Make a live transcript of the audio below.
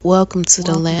Welcome to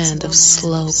the land of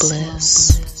slow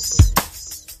bliss.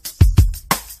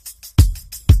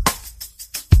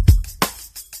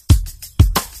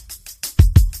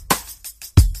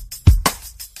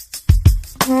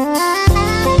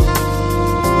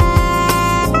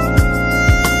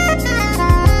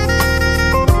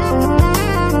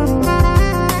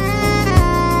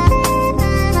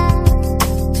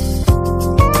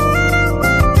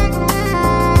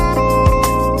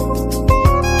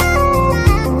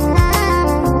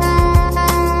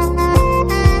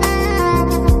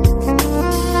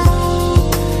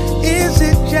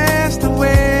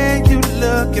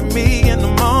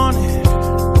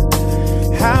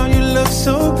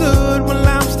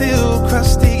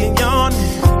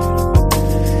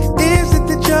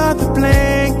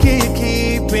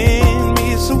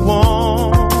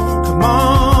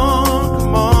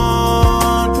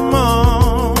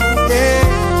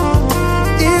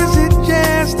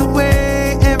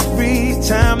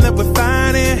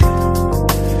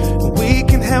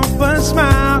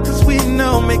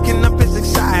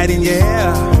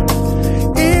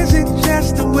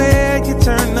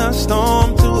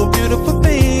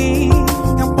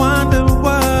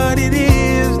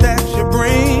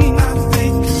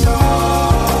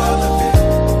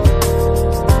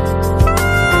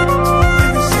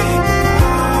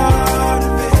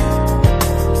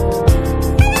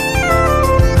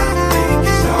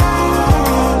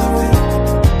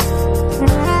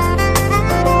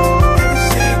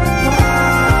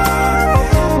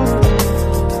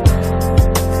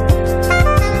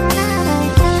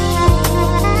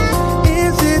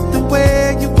 Way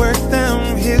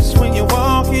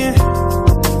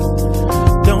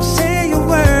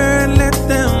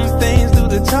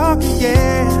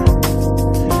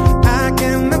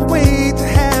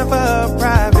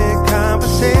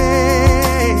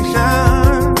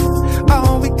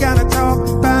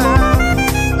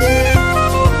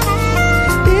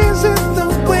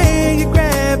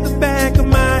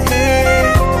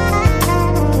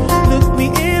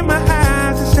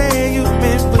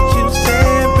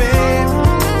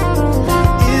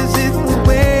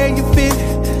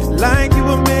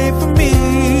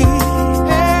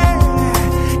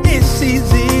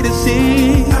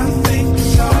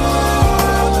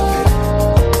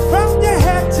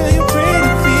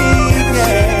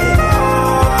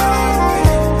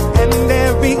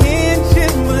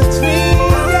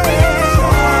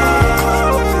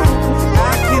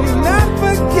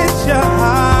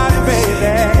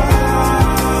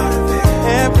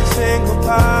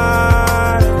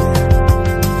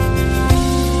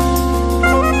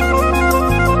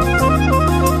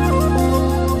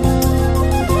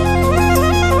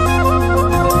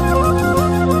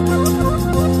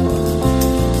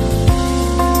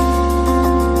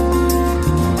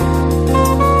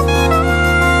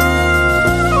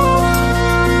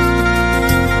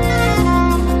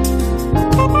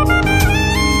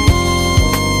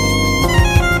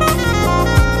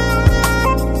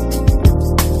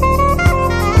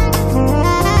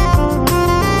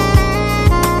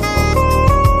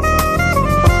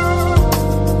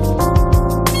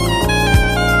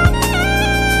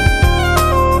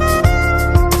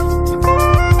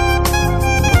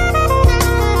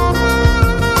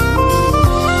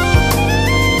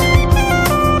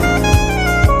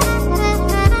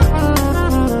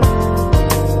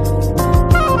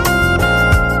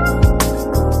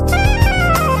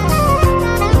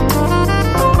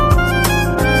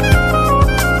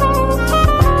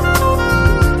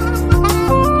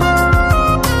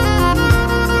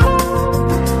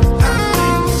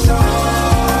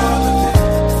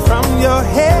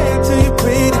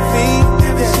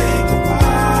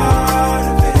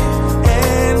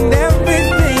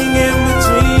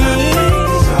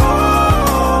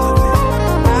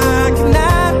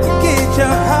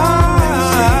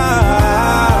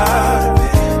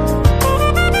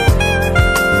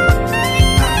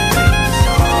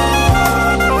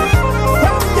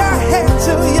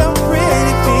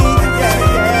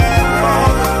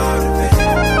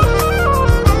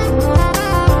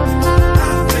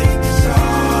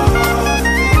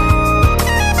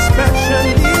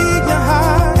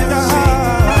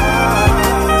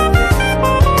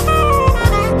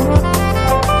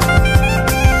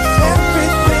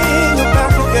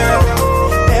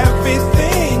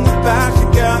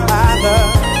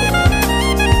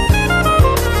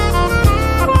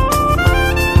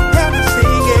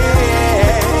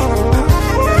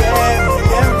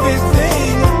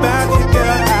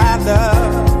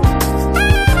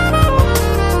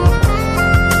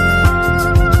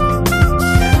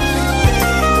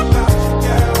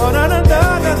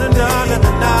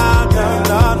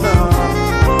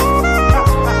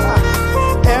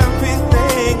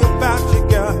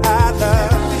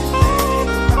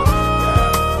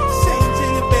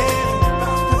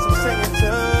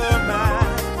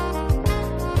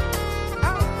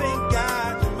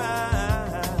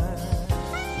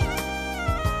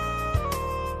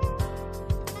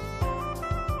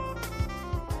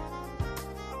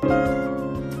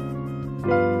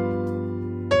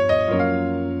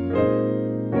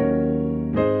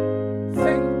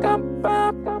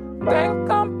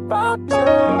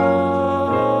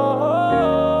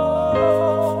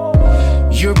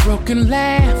broken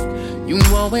laugh. You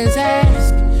always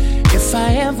ask if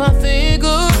I ever think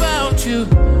about you.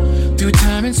 Through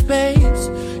time and space,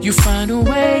 you find a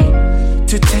way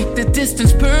to take the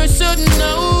distance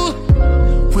personal.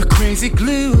 We're crazy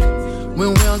glued,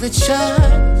 we're welded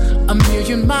shut. A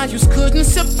million miles couldn't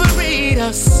separate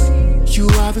us. You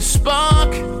are the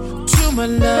spark to my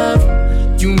love.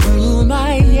 You rule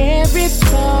my every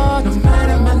thought. No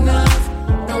matter my love,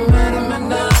 no matter my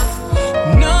love,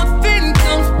 nothing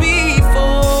comes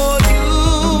before you.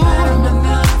 No matter my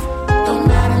love, no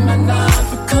matter my love,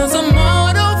 because I'm all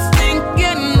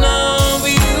thinking of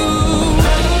you.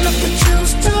 I don't have to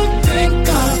choose to think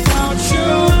about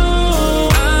you.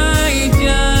 I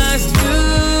just do.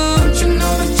 Don't you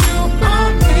know that you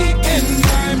are me and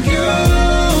I'm you?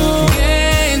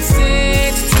 Yes,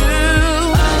 it's true.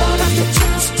 I don't have to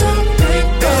choose to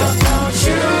think about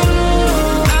you.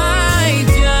 I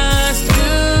just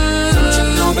do. Don't you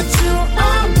know that you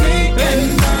are me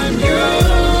and I'm you?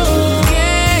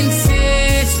 Yes,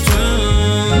 it's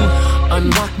true.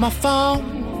 Unlock my phone,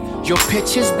 your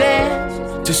picture's there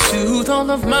to soothe all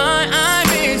of my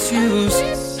issues.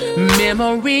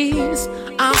 Memories,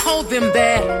 I hold them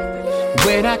there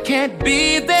when I can't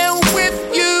be there with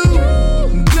you.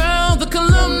 Girl, the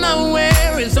cologne I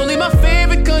wear is only my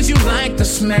favorite cause you like the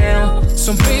smell.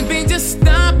 So baby, just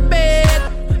stop it.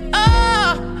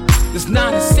 Oh, there's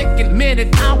not a second,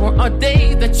 minute, hour, or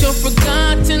day that you're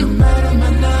forgotten. No matter my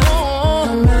love, oh,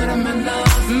 no matter my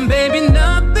love, baby,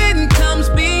 nothing comes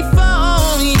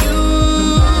before you.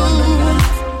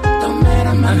 No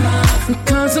matter my love,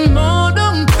 cause I'm all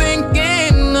I'm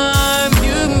thinking of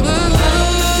you.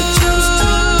 To choose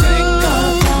to think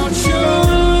about you.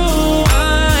 I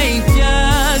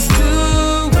just do.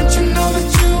 Don't you know that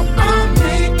you are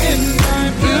me and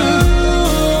I'm you?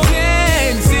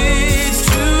 Yes, it's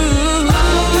true. I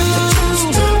have to choose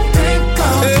to think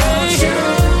about you.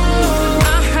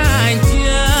 I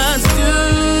just do.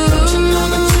 Don't you know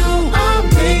that you are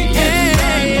me and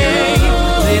I'm you?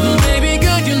 Little baby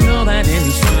girl, you know that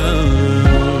it's true.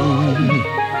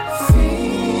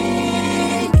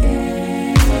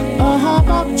 Oh,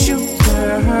 about you,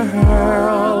 girl.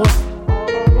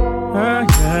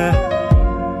 Yeah.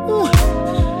 Ooh,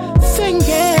 thinking,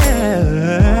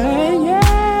 yeah.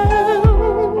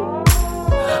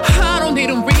 I don't need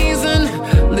a reason.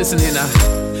 Listen here now.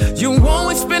 You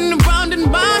always spin around in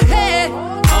my head.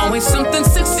 Always something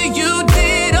sexy you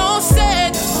did or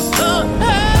said. Oh,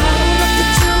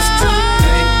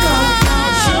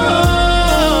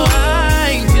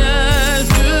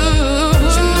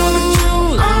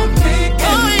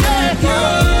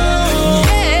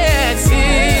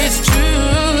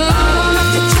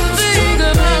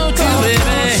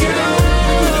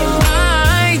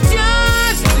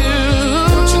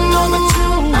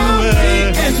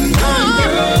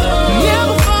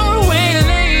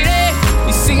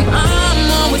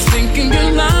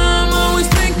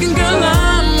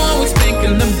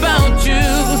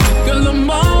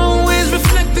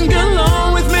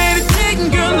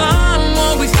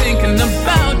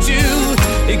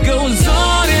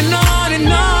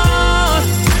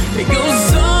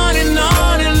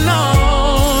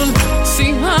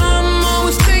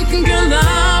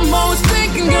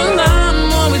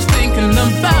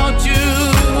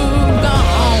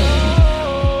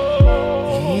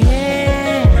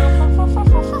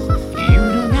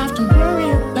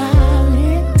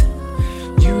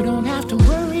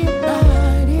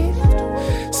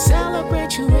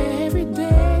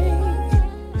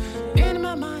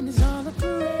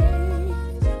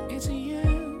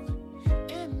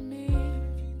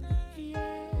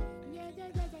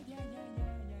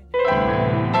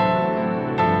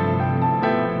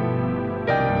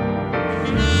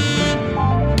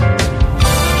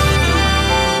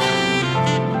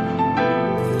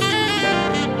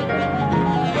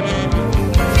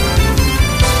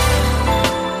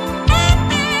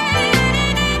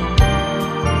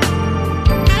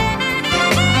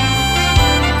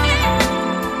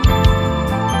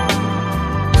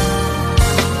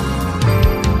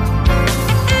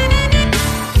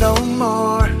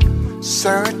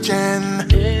 searching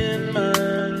in my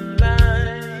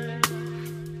life.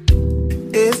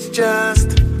 It's just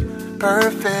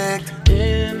perfect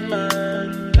in my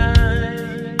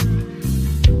life.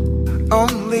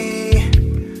 Only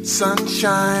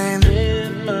sunshine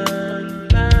in my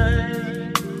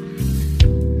life.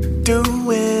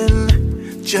 Doing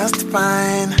just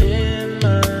fine in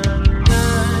my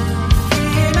life.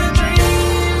 In a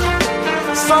dream,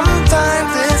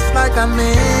 sometimes it's like I'm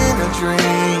in a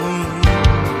dream.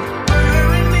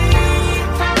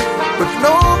 With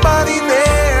nobody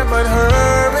there but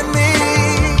her and me.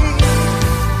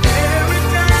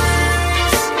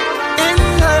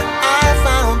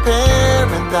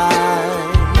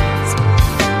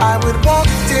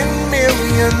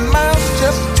 million miles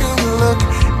just to look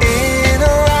in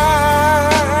her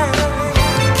eyes.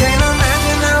 Can't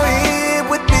imagine how it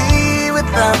would be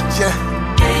without you.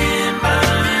 In my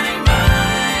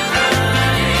life.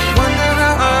 Wonder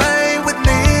how I would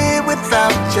live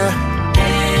without you.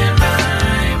 In my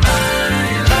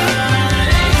life.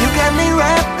 You got me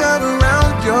wrapped up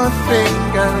around your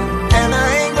finger, and I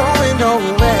ain't going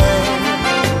nowhere.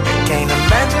 Can't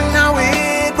imagine how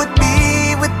it would be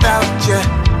without you.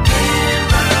 In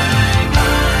my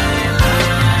life.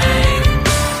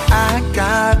 I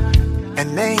got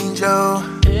an angel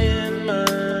in my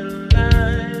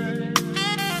life,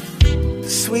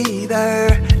 sweeter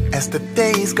as the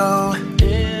days go.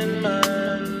 In my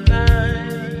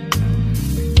life.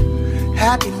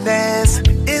 Happiness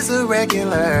is a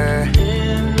regular.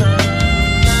 In my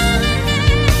life.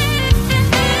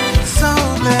 So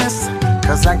blessed,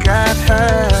 'cause I got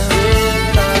her.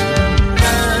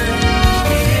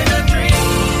 In a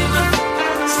dream.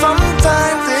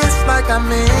 Sometimes it's like I'm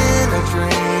in a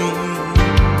dream.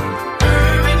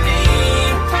 Her and me.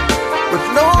 With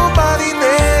nobody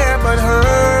there but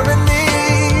her and me.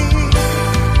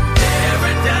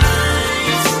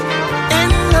 Paradise.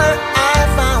 In her I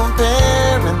found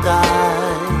paradise.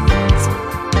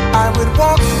 I would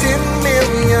walk 10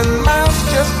 million miles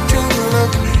just to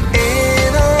look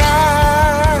in her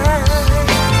eyes.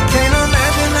 Can't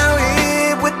imagine how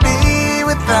it would be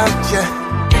without you.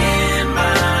 In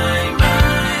my life.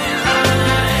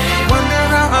 Wonder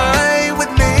how I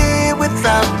would live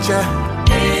without you.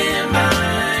 In my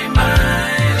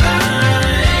life.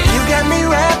 You got me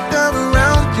wrapped up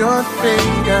around your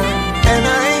finger, and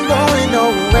I ain't going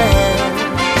nowhere.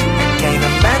 Can't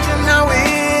imagine how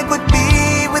it would be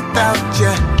without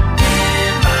you.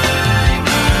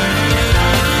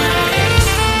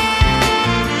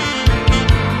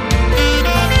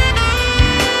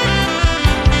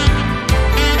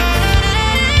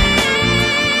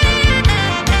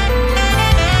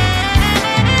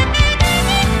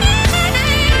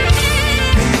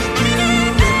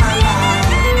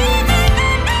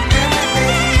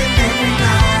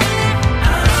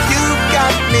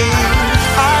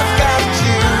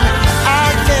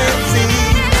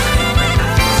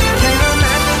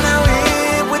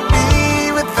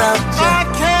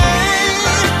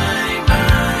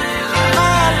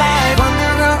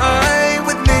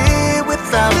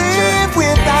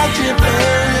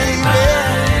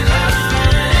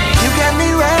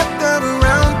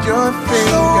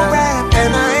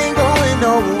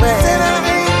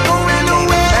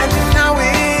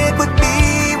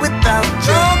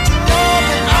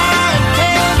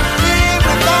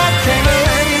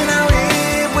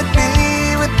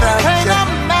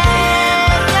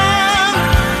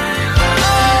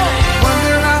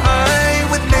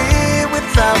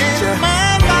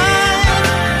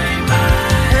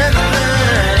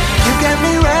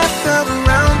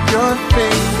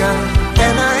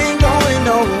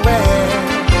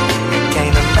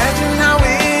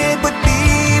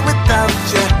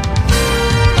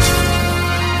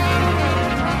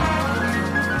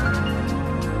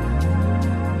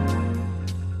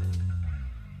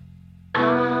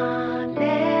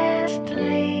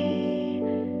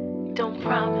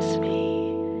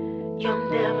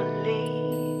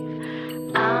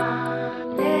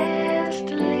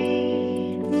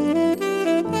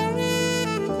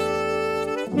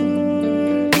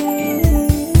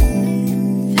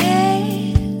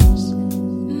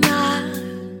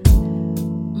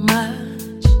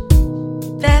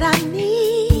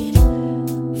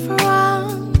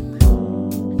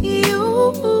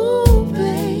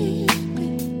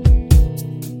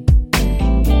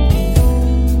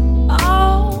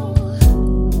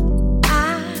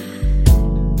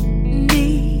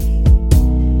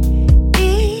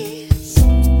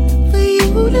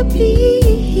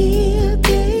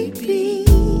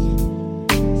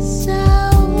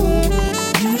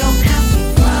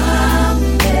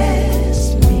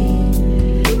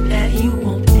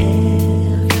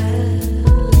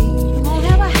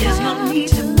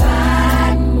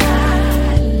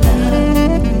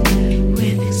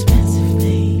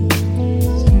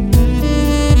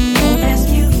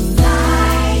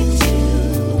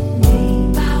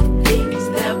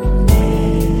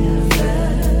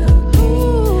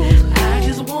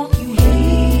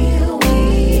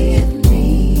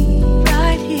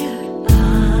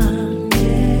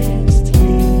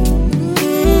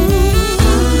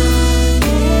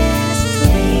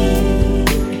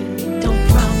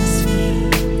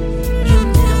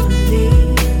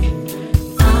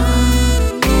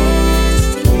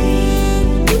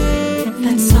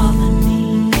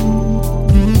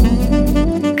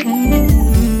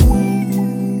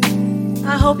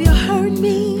 hope you heard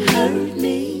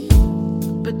me.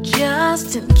 But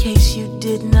just in case you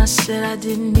didn't, I said I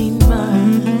didn't need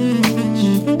much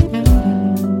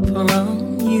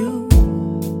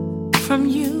from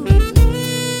you.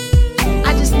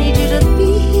 I just need you to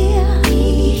be here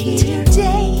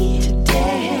today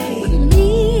with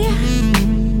me.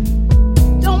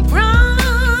 Don't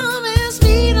promise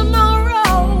me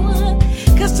tomorrow,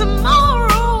 'cause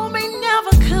tomorrow may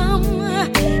never come.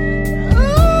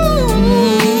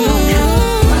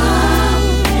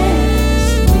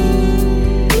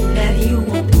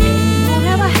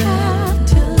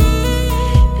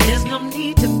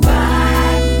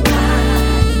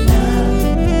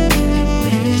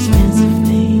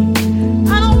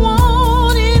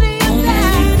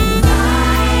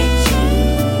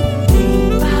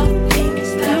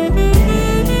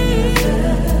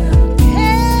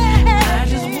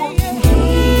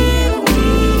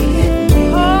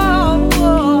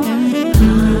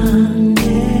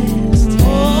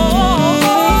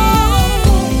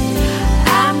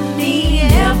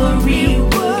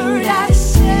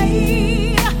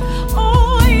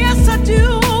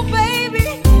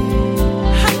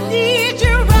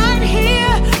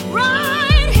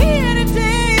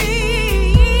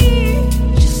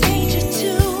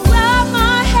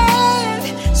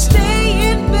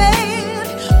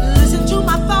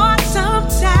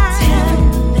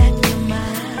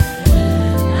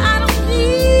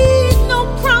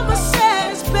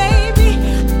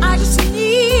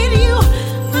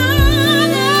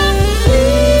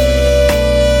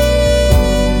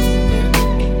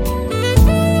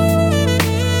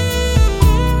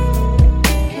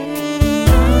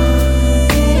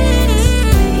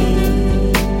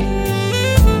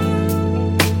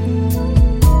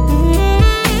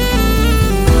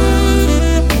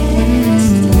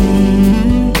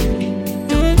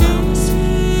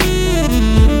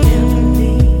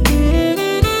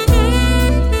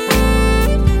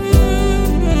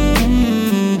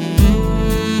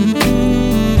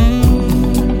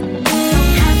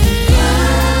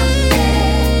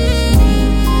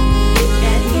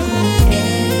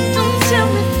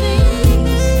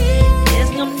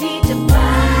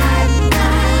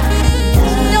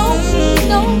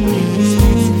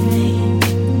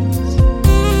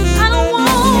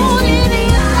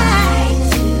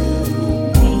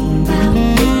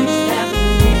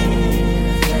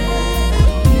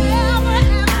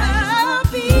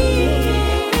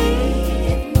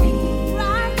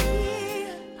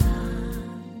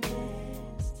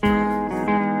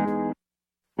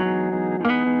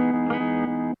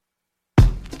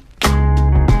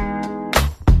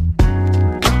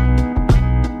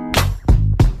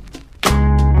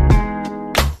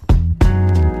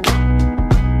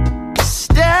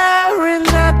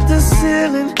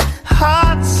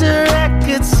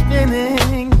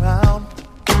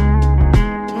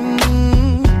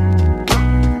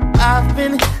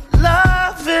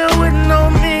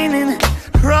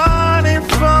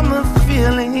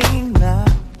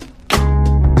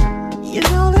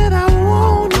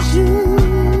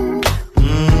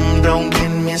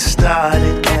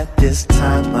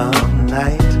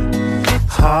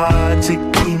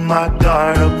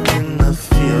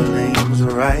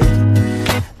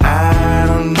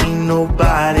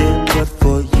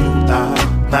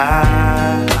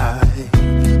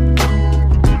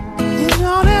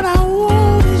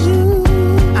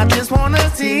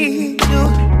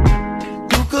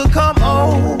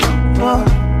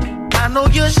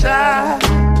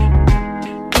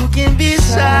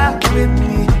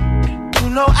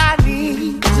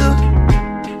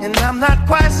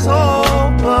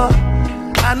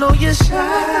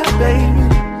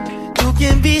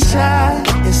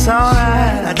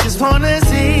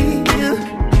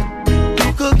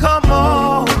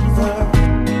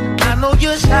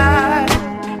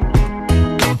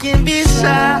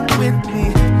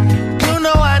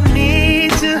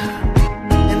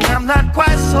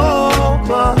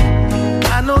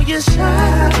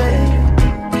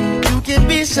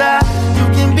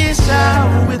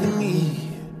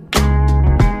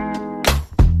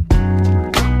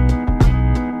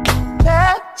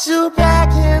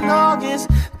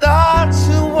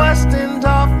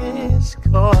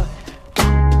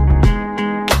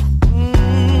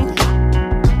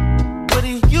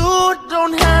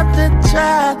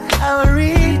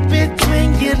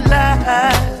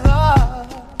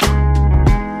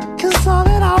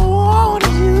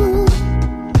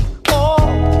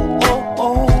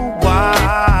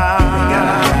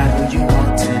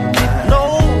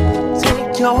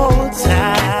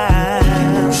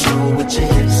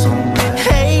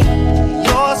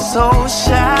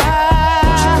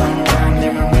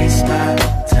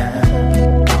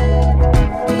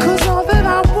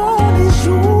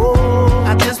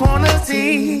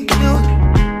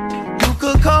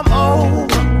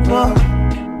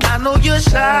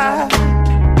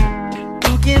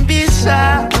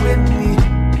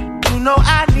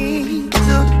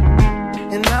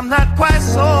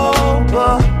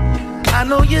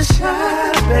 know you're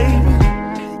shy, baby.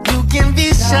 You can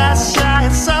be shy, shy,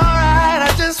 it's alright.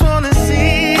 I just wanna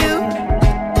see you.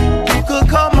 You could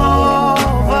come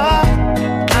over.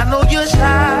 I know you're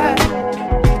shy.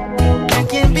 You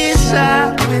can be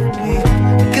shy with me.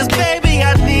 'Cause baby,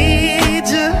 I need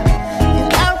you.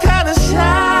 And I'm kinda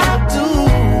shy too.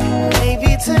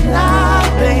 Maybe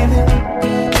tonight, baby,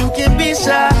 you can be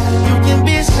shy. You can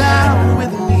be shy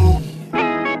with me.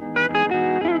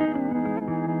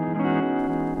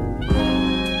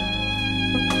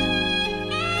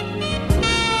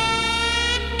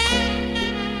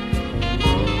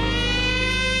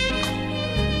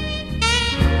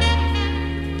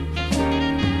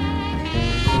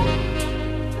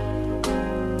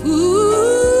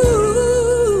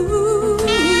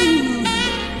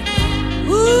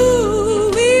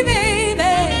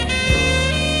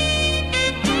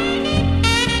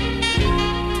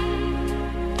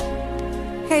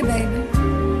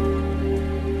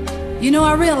 You know,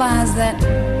 I realize that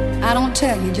I don't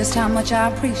tell you just how much I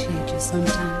appreciate you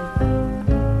sometimes.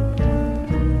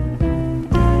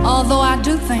 Although I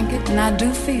do think it and I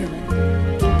do feel it.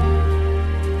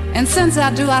 And since I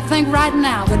do, I think right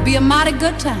now would be a mighty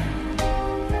good time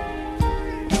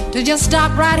to just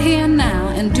stop right here and now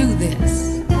and do this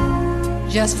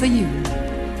just for you.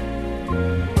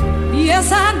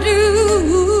 Yes, I do.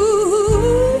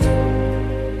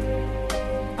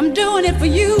 I'm doing it for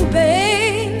you,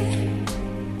 babe.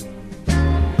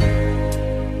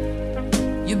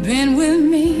 You've been with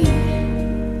me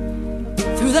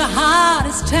through the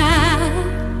hardest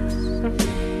times,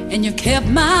 and you kept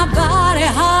my body,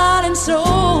 heart, and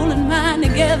soul and mind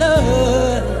together.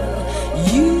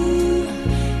 You,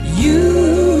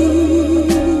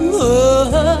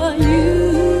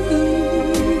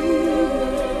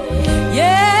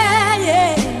 yeah,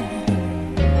 yeah.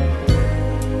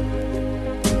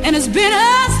 And it's been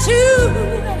us two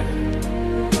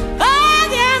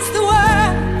against the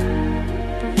world.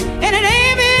 And it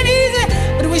ain't been easy,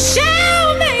 but we sure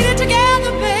made it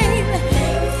together, baby.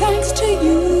 Thanks to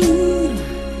you,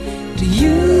 to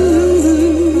you,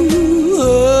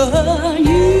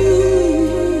 you.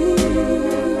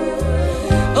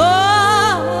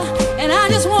 Oh, and I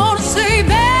just want to say,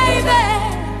 baby,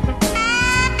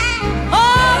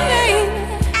 oh, baby,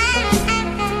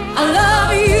 I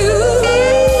love you.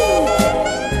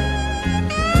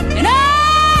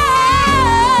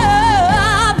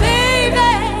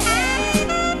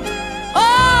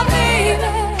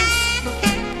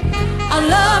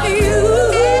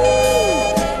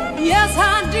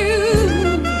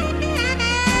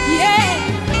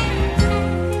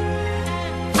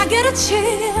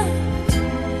 Chill,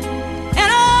 and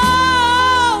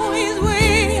always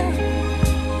will.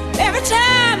 Every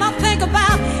time I think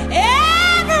about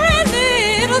every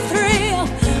little thrill,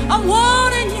 I'm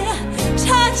wanting you,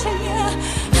 touching you,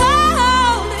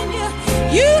 holding you.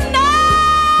 You know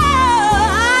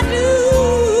I do.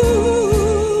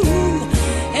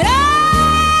 And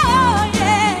oh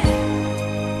yeah,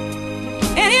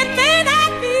 and it may not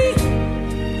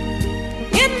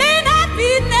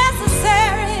be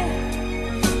necessary.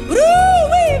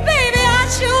 Ooh-wee, baby, I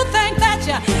sure think that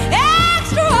you're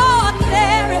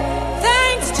extraordinary.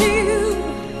 Thanks to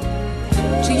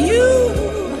you,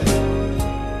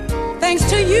 thanks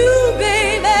to you,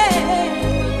 baby.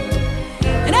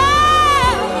 And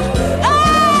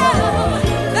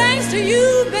thanks to you,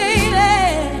 baby.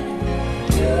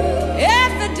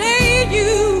 Every day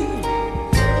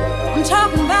I'm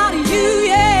talking about you,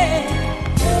 yeah.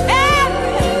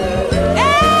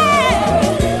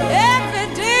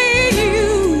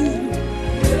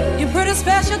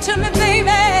 Special to me,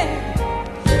 baby.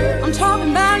 I'm talking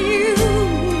about you.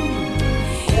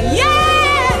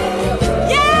 Yeah,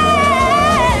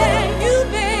 yeah, you,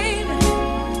 baby.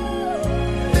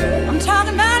 I'm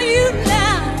talking about you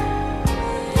now.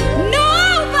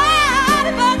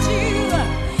 Nobody but you.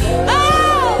 Oh,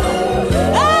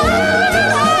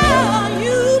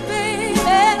 you, baby.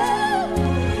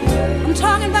 I'm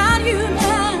talking about you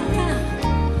now.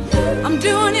 I'm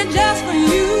doing it just for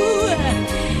you.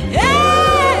 Yeah.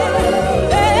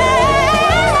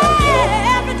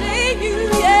 Every day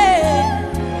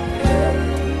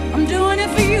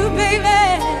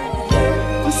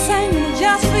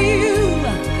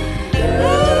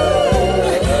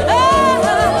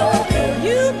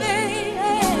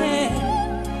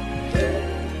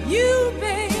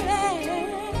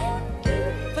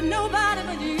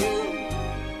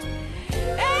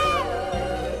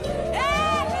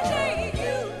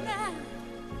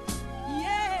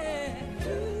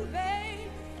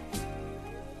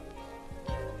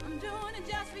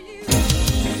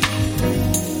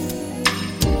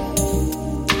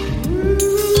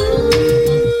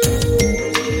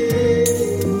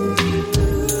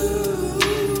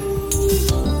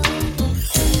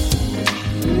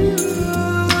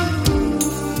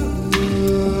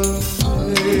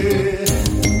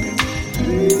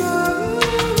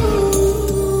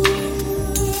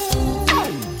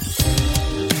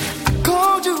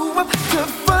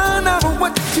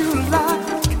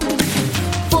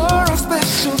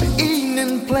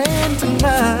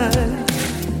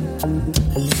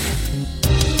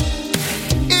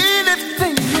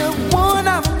Anything you want,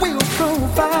 I will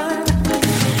provide.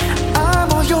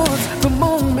 I'm all yours the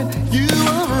moment you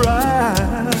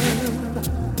arrive.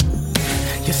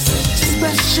 You're such a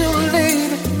special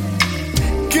lady,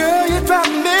 girl. You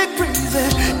drive me crazy.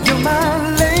 You're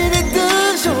my lady du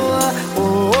jour.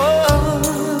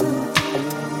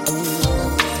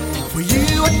 For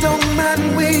you, I don't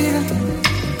mind waiting.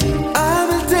 I'm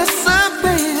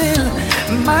anticipating,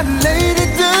 my lady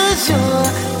du jour.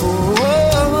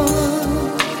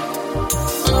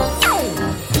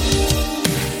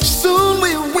 Soon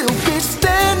we will be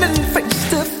standing face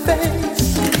to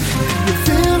face. We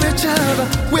feel each other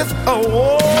with a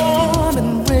warm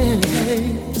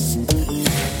embrace.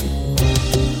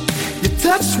 Your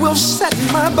touch will set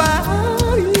my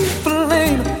body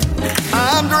flame.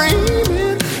 I'm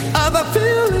dreaming of the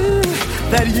feeling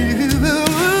that you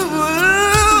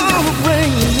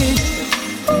bring me.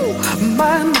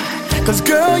 My, 'cause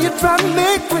girl, you drive me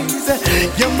crazy.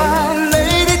 You're my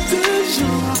lady du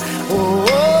jour.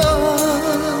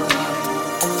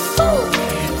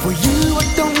 For you, I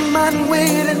don't mind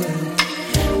waiting.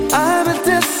 I'm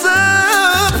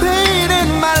anticipating,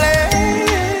 my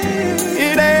lady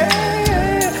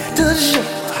du jour.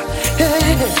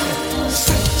 Hey,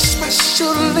 such a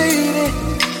special lady,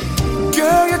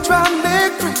 girl, you drive me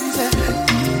crazy.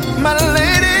 My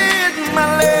lady, my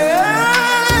lady,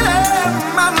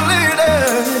 my lady.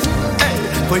 Hey,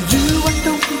 for you, I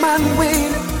don't mind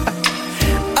waiting.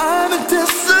 I'm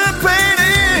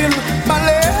anticipating, my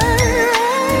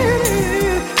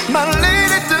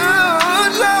lady du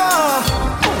jour.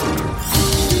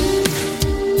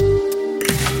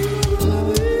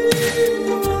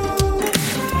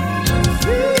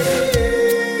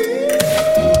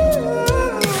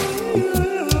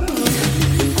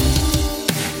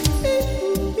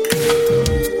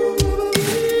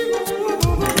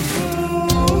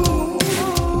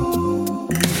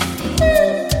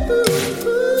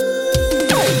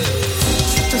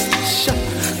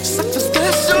 Such a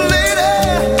special lady,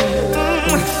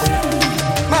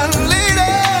 my lady,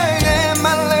 yeah,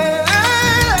 my lady,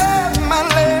 my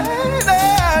lady,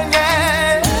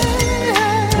 yeah.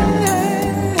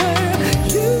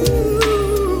 You,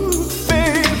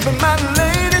 baby, my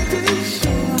lady du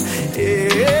jour,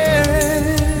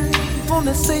 yeah.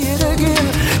 Wanna say it again,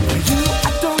 for you I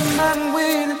don't mind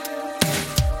waiting.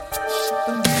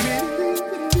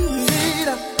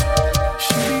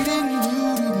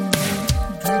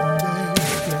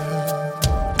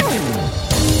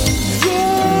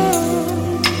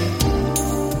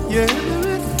 You're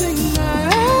everything I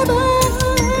ever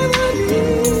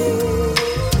need.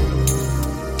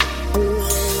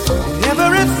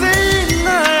 Everything I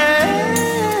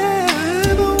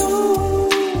ever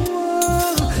want.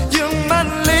 You're my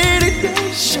lady du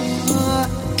jour.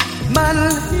 My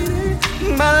lady,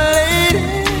 my lady,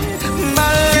 my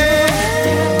lady.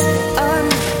 I'm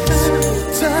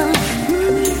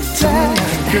tired,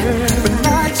 girl, but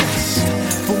not just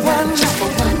for one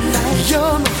night.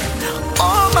 You're my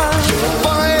all mine,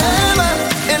 forever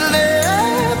and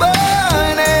ever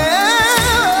and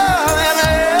ever and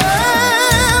ever.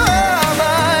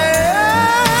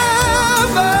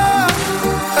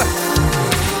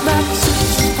 Not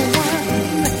just for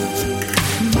one night,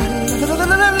 my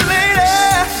lady.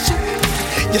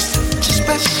 You're such a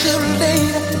special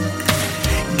lady,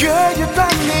 girl. You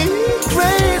drive me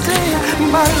crazy,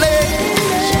 my lady.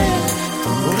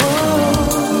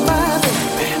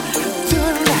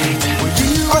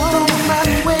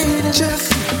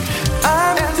 Just,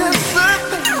 I'm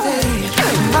anticipating,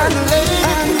 my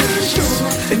lady du jour,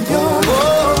 and you're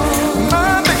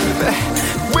my baby.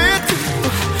 We're two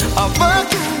of a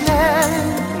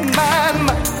kind, my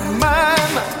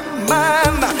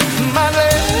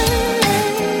lady,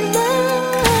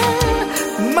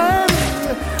 my,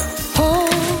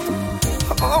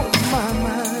 oh, my,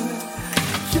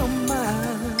 you're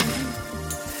mine,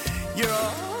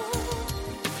 you're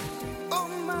oh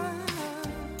mine.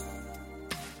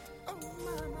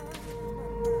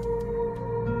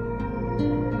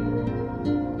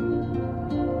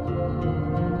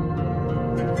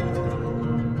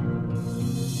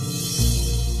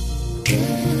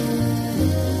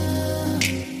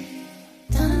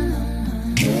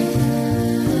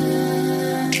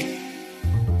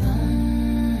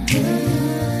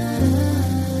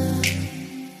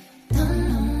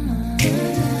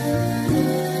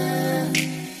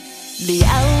 The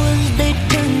hours they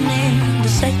turn into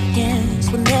seconds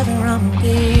whenever I'm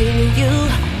with you,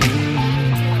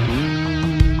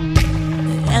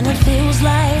 and it feels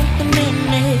like the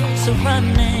minutes are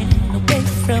running away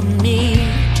from me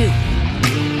too.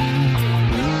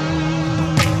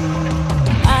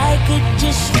 could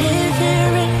just live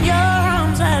here in your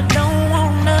arms, I don't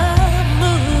wanna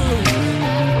move.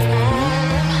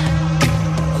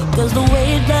 'Cause the way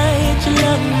that you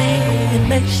love me, it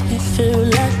makes me feel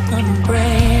like I'm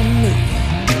brand new.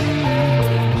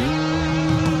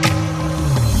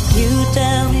 You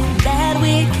tell me that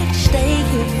we can stay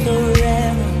here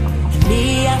forever, and me,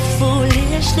 I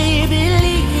foolishly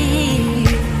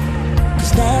believe.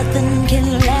 'Cause nothing can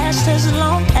last as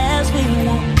long as we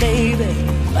want, baby.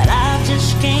 But I just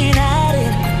can't hide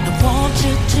it. I want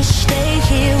you to stay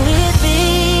here with me.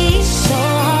 So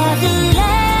hard to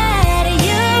let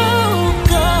you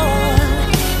go,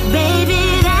 baby.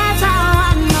 That's how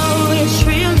I know it's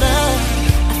real love.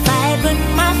 I fight with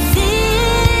my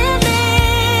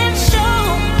feelings, so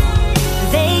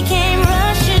they came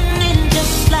rushing in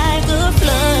just like a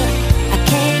flood. I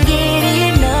can't get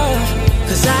enough,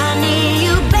 'cause I need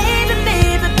you, baby,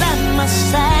 baby, by my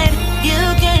side. You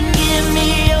can give me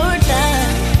your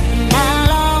time, and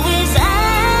I'll always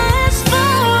ask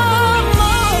for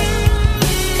more.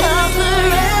 'Cause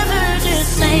forever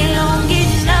just ain't long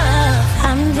enough.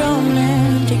 I'm drawn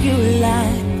into you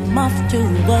like moth to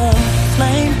a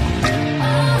flame,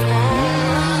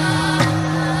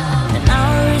 and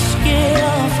I'll risk it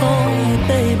all for you,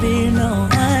 baby. No,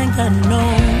 I ain't got no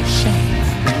shame.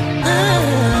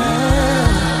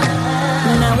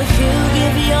 Now if you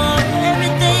give your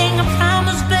everything, I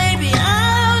promise, baby,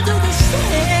 I'll do the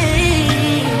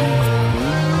same.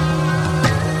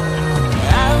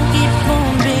 I'll keep on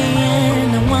being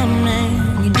the one man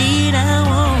you need. I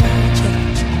won't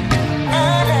change.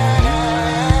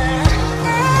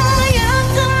 You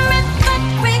tell me that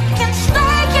we can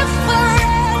stay here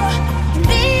forever,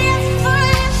 be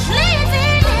effortlessly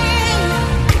believe.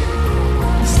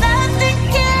 Nothing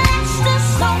can last as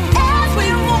long as we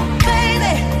want,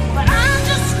 baby. But I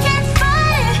just can't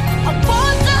fight it. I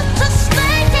want you to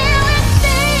stay here with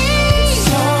me.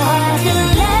 So hard to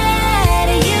let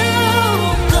you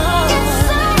go. It's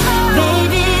so hard,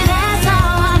 baby. That's how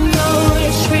I know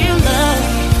it's real love.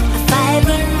 I fight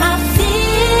with my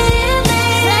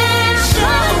feelings,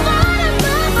 so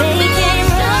they came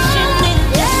rushing in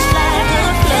just like a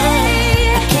flood.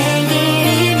 I can't get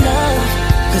enough,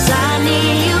 'cause I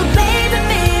need you, baby,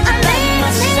 baby, by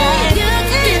my side.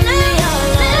 Give me all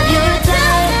of your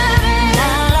time, and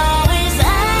I'll always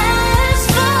ask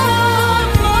for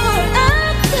more.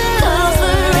 'Cause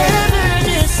forever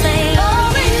just ain't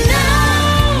long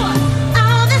enough.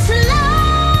 All this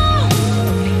love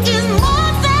is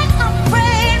more than I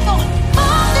prayed for,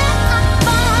 more than I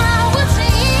thought I would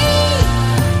see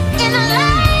in a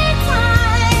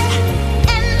lifetime.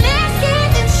 And it's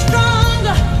getting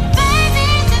stronger, baby,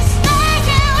 just stay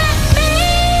here with me.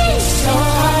 So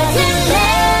hard to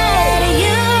let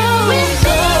you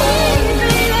go,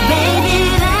 baby,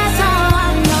 that's how I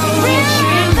know it's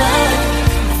real love.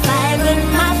 I fight with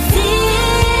my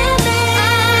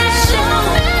feelings, so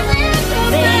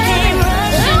they came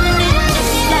rushing in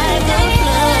just like a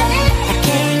flood. I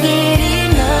can't get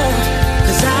enough,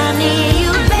 'cause I need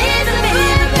you, baby,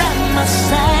 baby, by my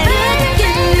side.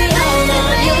 Give me all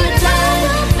of your time,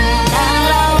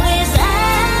 I'll always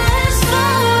ask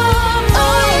for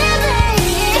more.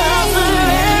 'Cause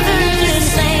forever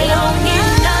just ain't long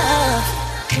enough.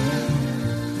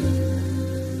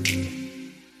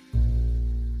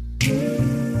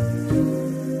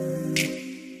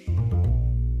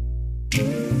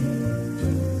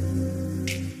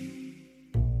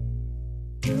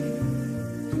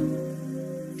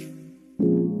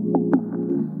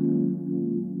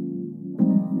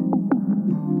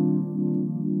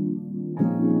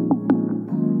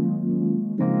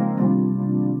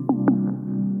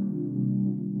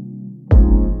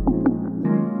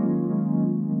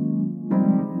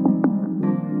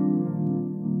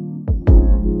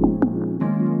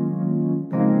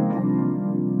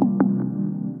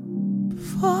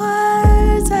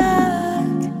 Before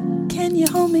dark, can you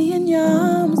hold me in your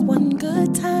arms one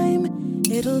good time?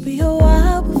 It'll be a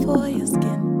while before your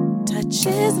skin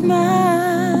touches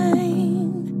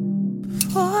mine.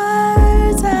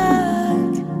 Before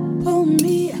dark, pull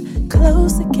me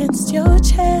close against your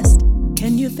chest.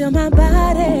 Can you feel my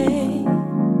body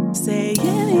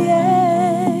saying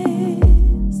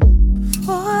yes?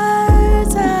 Before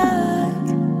dark,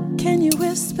 can you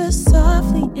whisper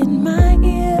softly in my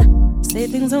ear? Say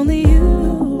things only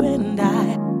you and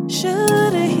I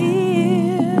should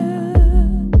hear.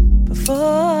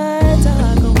 Before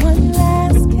dark, one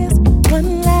last kiss,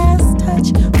 one last touch,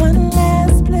 one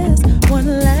last bliss, one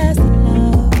last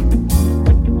love.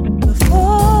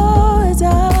 Before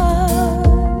dark,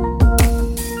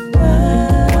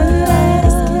 one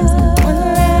last kiss, one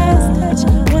last touch,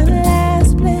 one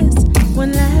last bliss,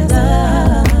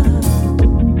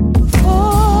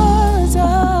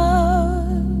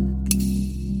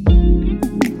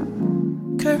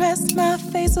 caress my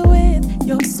face with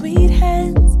your sweet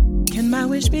hands. Can my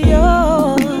wish be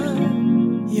your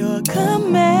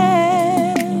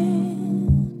command?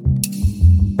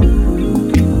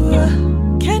 Ooh,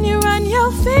 can you run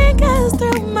your fingers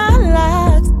through my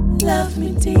locks? Love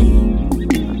me deep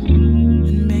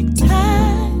and make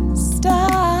time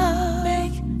stop.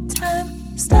 Make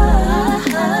time stop.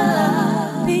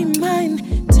 Be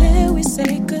mine till we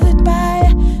say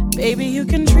goodbye. Baby, you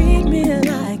can treat me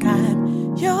like I'm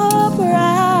your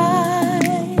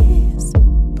prize.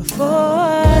 Before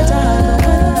dawn,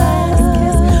 one last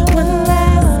kiss, one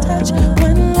last touch,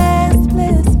 one last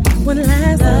bliss, one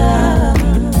last love.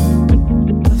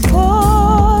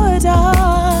 Before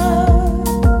dawn,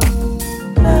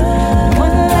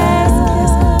 one last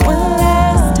kiss, one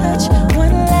last touch,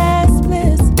 one last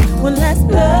bliss, one last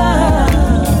love.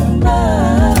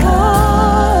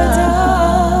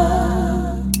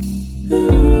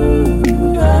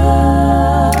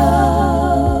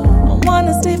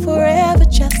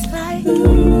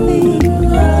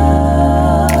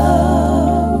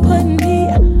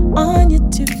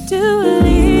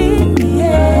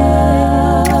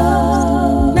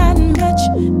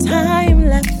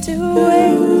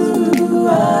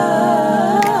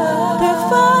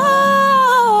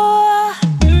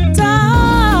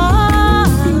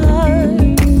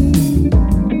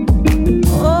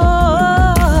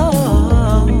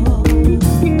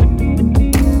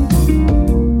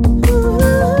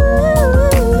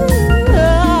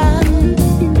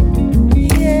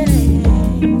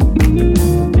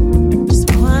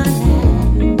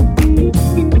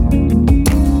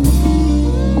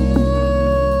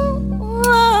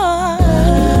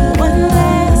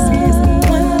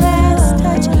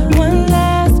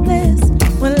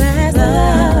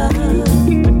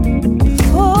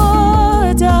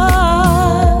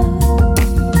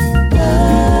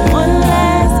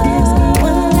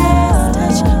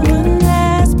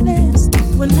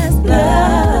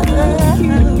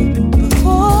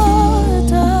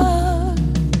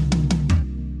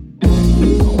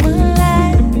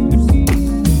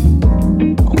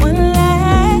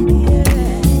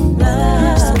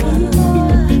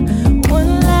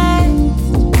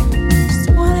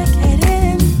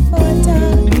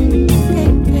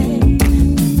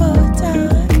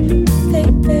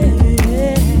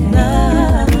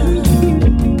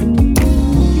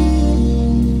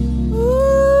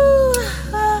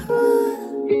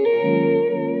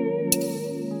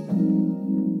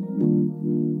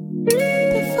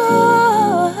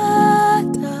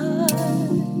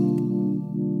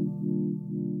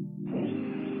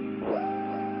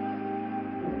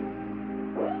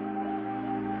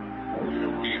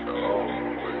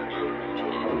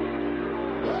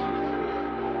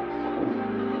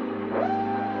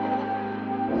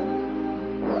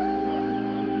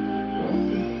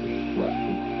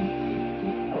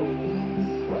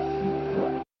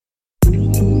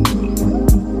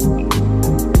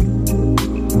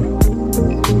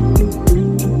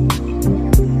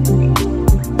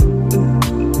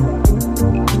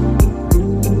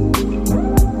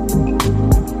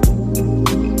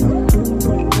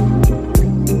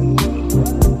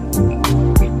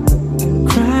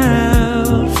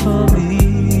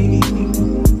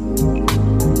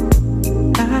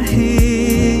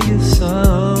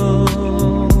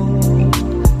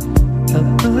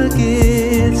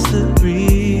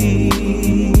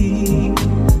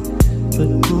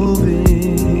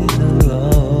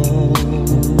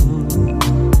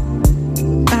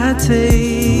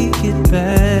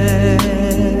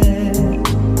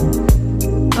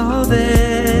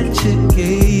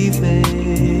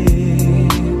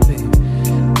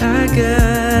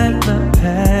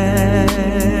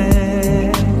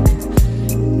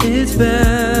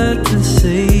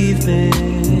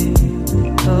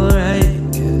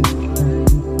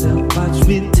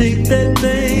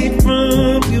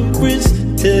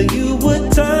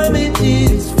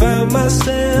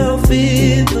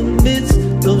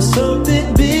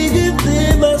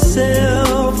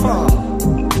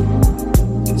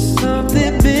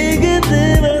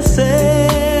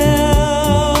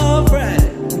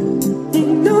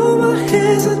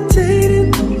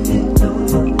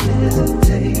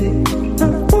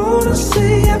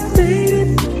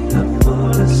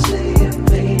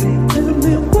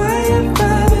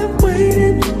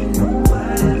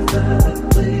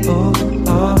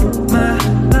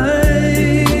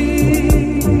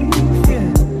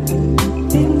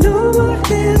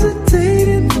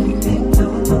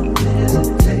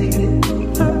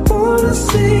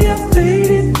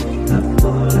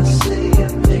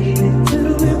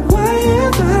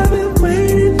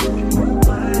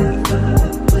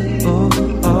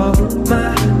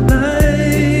 My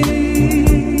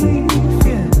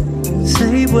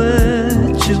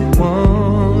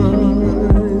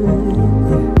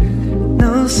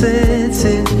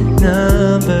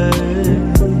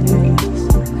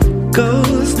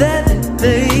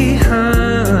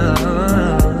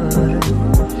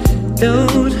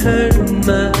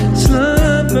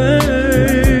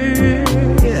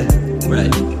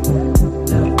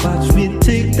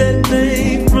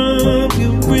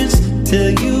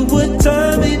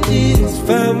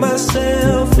Found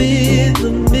myself in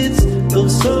the midst of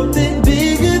something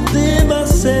bigger than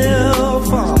myself.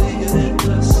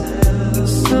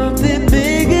 Something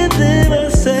bigger than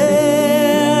myself.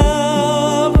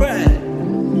 Right.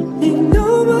 Ain't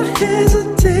no more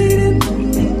hesitating.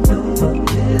 Ain't no more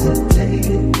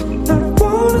hesitating. I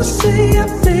wanna say I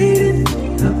made it.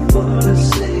 I wanna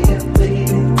say I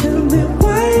made it. Tell me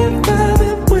why have I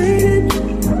been waiting?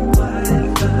 Why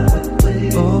have I been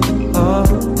waiting? All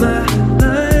my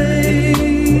life.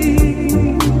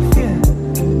 Yeah.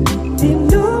 Ain't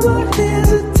no more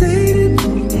hesitating.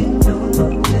 Ain't no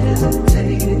more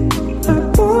hesitating. I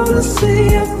wanna say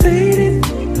I made it.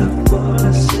 I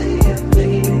wanna say I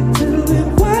made it. Tell me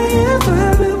why have I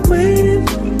been waiting?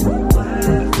 Why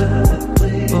have I been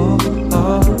waiting?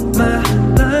 All my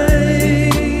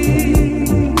life.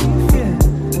 Yeah.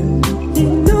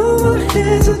 Ain't no more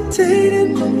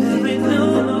hesitating. Ain't no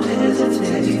more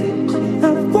hesitating. I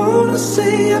wanna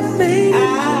say I made it. I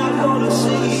wanna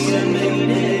say I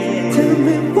made it. Tell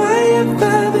me why have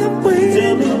I been waiting?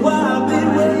 Tell me why I've been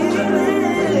waiting.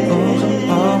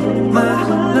 All my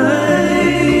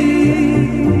life.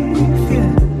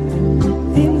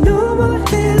 Yeah. Ain't no more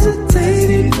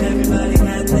hesitating. Everybody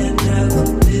got that doubt.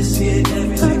 This year,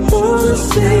 every single I wanna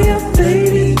say I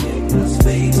made it. My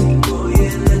space, oh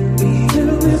yeah, let me.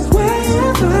 Tell me why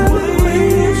have I been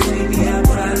waiting? See me out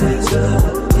private love.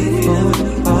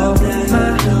 All my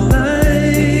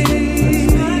life.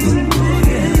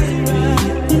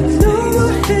 Ain't no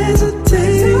more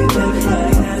hesitating.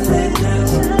 Everybody got that doubt.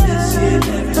 This year,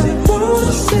 every single I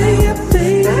wanna say I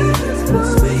made it. My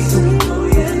space, oh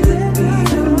yeah, let me.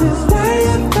 Tell me why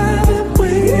have I been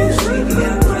waiting? See me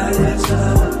out private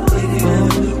love.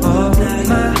 All my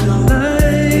life.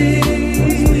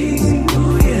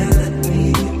 Oh yeah, let me.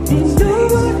 Ain't no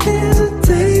more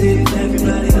hesitating.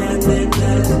 Everybody got that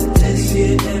doubt. This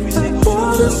year, every single I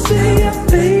wanna say I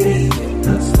made it.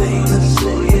 My space,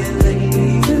 oh yeah, let me.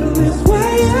 Tell me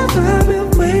why have I been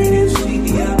waiting? See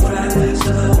me out private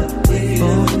love.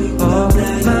 All my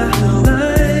life.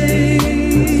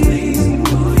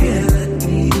 Oh yeah, let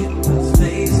me. My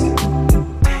space.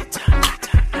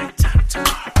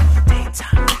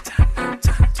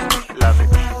 Love it.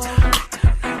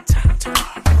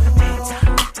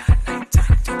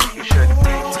 You should.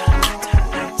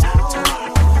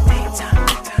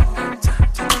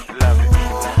 Love it.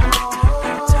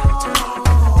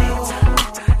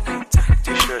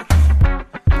 You should.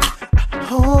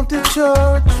 Hope that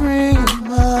you're a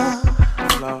dreamer.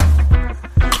 Love.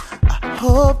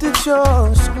 Hope that you're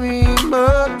a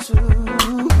screamer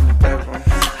too.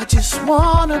 I just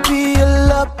wanna be a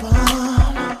lover.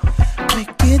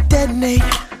 Make it detonate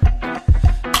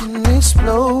and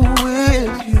explode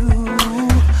with you.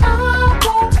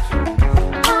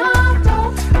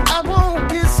 I won't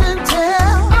kiss and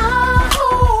tell. I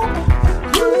hope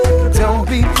you don't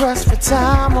be pressed for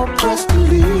time or pressed to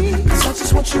leave. 'Cause I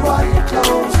just want you out of your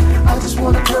clothes. I just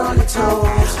wanna curl your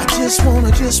toes. I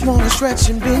just wanna stretch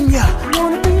and bend ya. I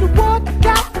wanna be the one that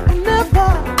got the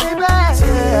nipple, baby.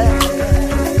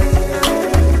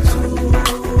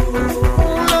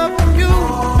 Love you,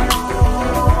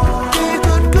 be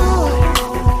good.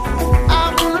 I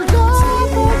wanna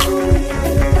love you.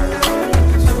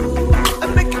 I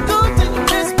make it good till you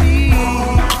miss me.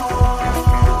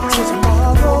 Till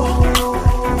tomorrow.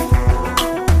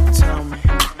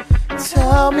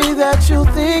 Tell me that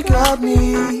you'll think of me.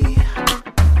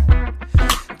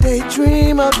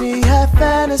 Daydream of me, have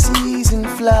fantasies and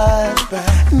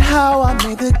flashbacks. And how I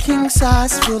made the king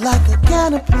size feel like a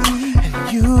canopy.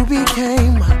 And you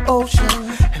became my ocean,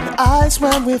 and I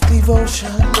swam with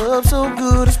devotion. Love so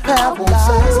good it's paralyzed. I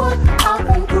won't say what I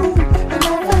won't do, and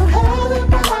I won't have it,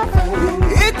 but I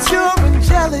won't. It's your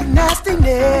angelic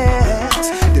nastiness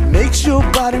that makes your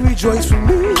body rejoice for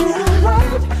me.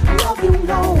 Right, love you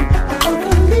know, I love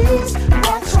the least.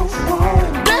 Back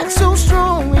so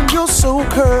strong, and you're so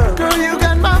curved. Girl, you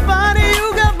got my body, you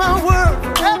got my world.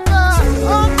 Ever,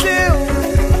 until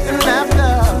and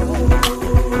after.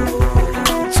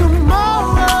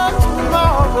 Tomorrow,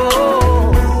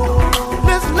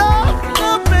 let's love,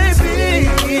 baby.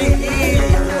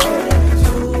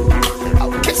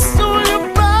 I'll kiss on your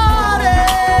body,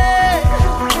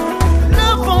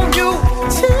 love on you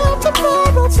till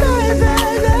tomorrow, baby.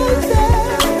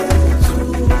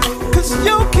 'Cause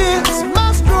your kiss, my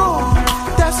straw,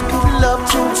 that's good love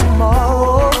till tomorrow.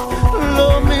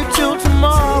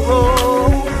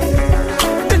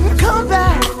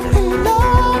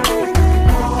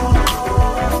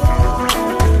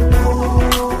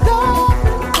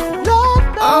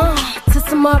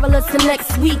 to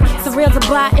next week. Surreal to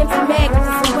buy empty magnets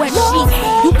and some wet sheets.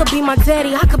 You could be my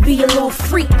daddy, I could be a little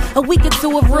freak. Or we could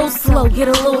do it real slow, get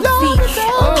a little deep.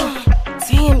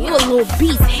 Damn, you a little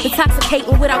beast.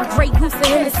 Intoxicating without Grey Goose and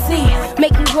Hennessy.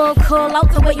 Make me want to call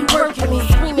out the way you working me.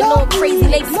 Screaming all crazy,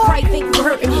 neighbors probably think you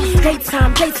hurting me.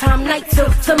 Daytime, night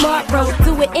till tomorrow.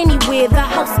 Do it anywhere, the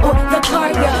house or the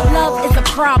car. Yeah, love is a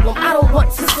problem I don't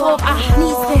want to solve. I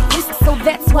need this, so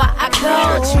that's why I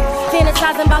called you.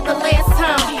 Fantasizing about the last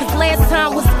time, cause last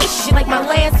time was this shit like my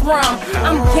last rhyme.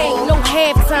 I'm game, no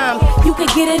halftime. You can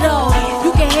get it all,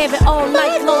 you can have it all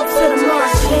night long till the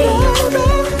March.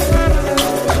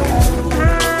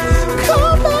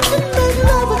 Come back and make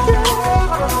love again.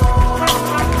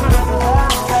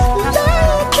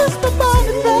 Let kiss my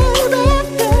body, baby.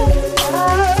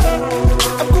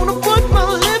 I'm gonna put my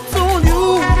lips on you.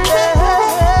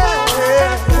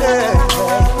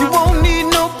 You won't need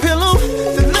no pillow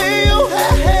to lay your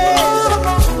head.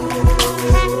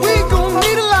 We gon'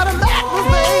 need a lot of laughter,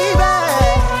 baby.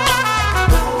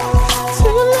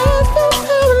 Till your life feel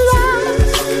paralyzed.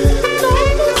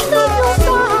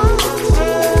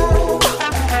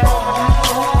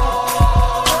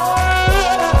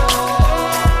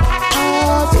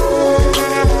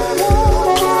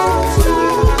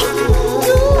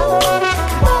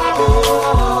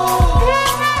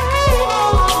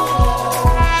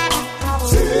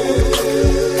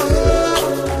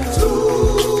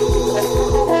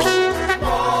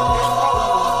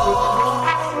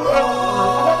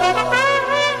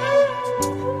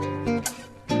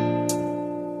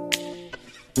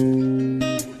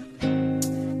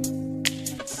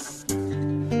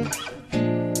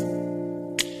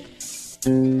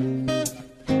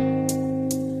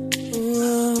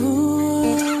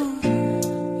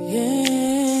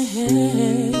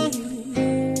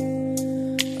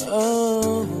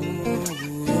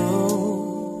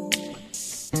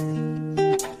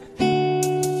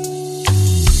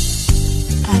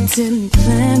 Didn't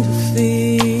plan to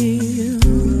feel.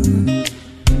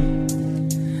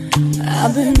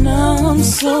 I've been on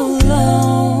so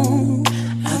long,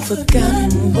 I've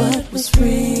forgotten what was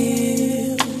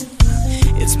real.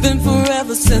 It's been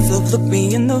forever since I've looked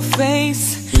me in the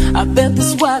face. I bet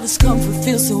that's why discomfort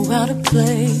feels so out of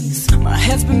place. My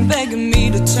head's been begging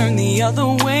me to turn the other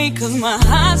way, cause my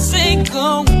heart say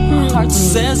go, my heart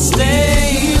says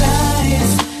stay.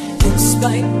 Rise in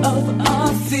spite of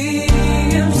our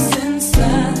fears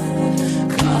inside,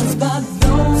 caused by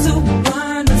those who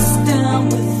burn us down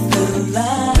with the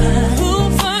light. Who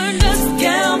burned us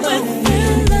down with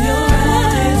your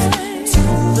eyes to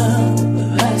love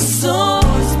like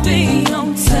soars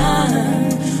beyond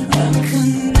time. A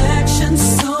connection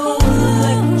so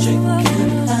electric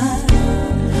and high.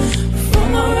 From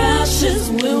our ashes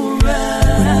we'll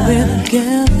rise. When we're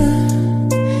together,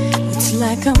 it's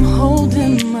like I'm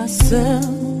holding myself,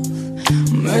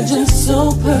 merging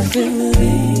so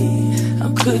perfectly.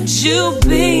 How could you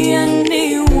be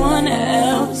anyone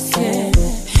else? Yeah.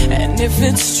 And if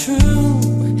it's true,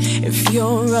 if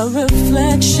you're a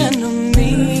reflection of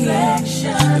me,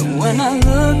 then when I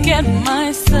look at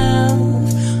myself,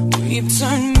 we've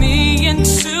turned me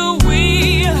into we.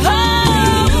 In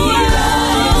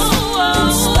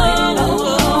spite of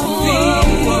all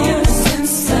fears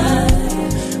inside,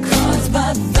 caused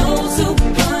by those who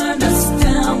burn us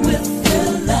down with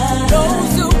their light.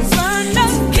 Those who burn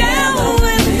us down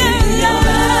with their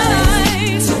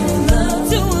light. To love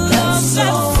that's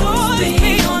soars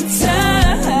beyond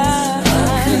time. A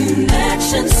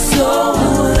connection so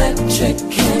electric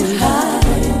and high.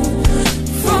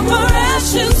 From our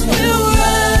ashes we'll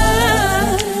rise.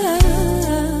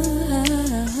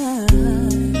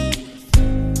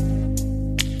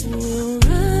 We'll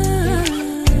rise.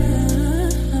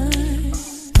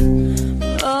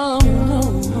 Oh.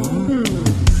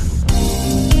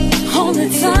 Only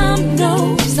time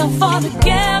knows how far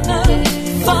together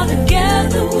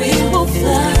we will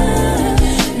fly.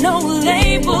 No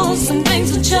labels, some things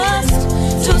are just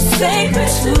too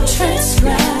sacred to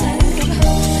transcribe.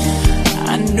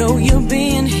 I know you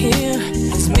being here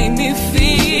has made me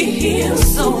feel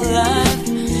so alive.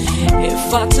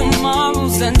 If our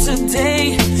tomorrows and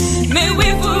today, may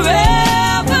we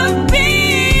forever be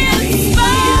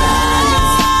inspired.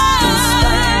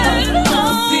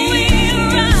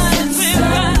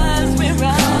 We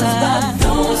rise by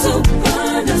those who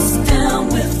burn us down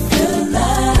with their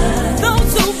light.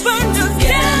 Those who burn us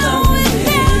down with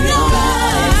their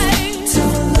light. To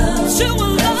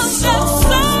love that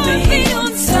soars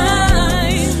beyond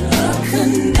time. A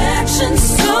connection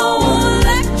so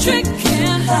electric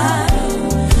and high.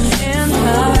 And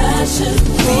our ashes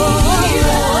we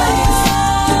rise.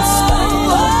 In spite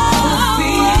of our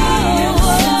fears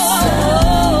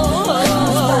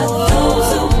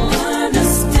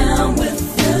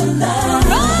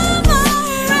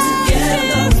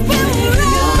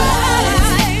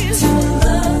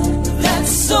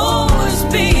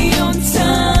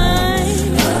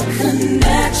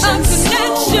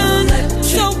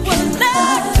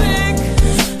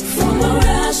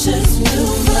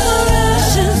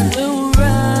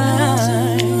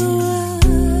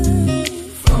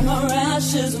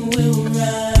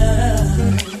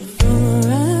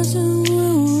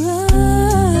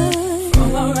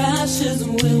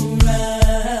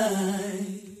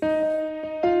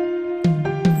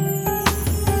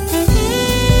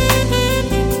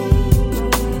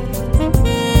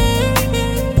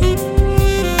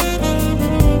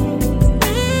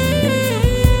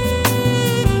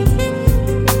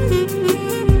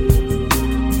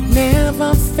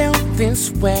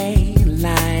this way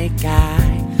like I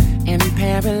am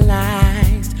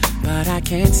paralyzed, but I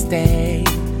can't stay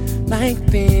like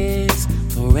this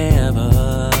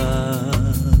forever.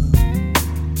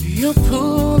 You're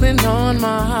pulling on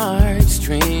my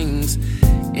heartstrings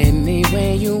any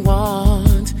way you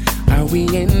want. Are we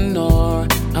in or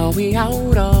are we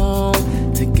out all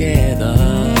together?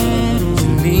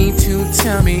 You need to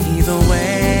tell me either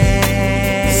way.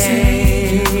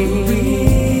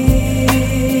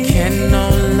 Can no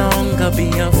longer be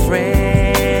afraid.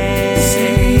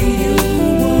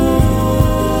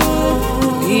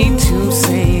 Need to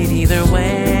say it either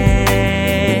way.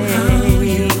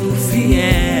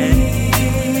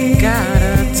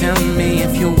 Tell me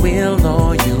if you will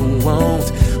or you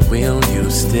won't. Will you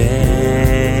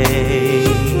stay?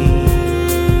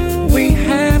 We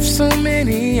have so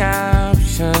many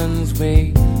options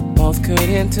we both could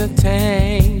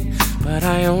entertain, but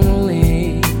I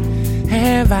only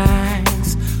have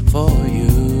eyes for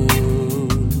you.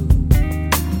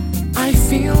 I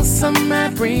feel some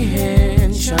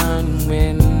apprehension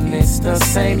when it's the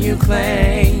same you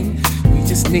claim. We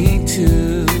just need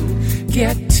to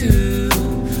get to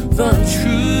the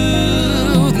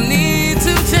truth. Need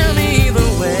to tell me the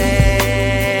way.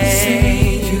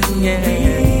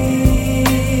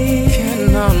 Can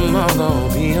no longer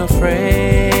be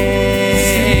afraid.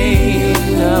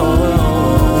 No.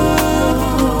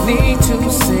 Need to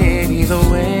say it either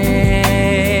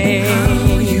way.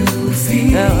 How you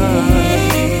feel.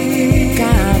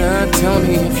 Gotta tell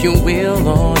me if you will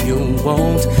or you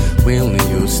won't. Will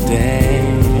you stay?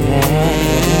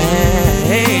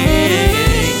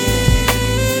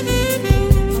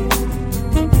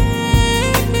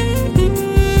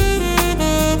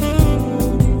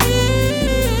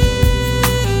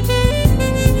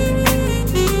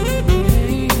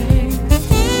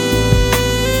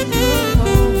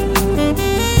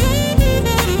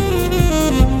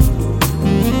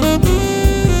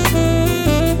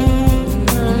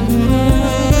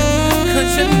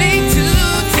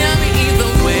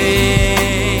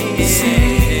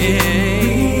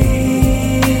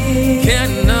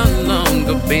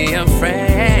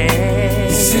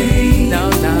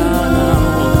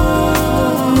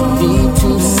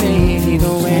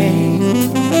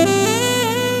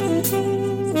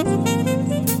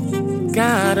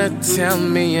 Tell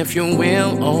me if you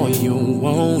will or you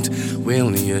won't.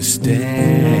 Will you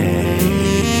stay?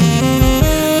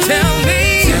 Tell me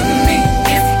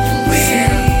if you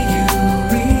will.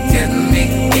 Tell me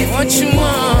what you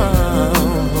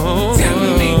want. Tell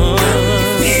me how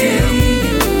you feel.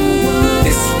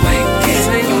 This way,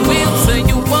 say you will, say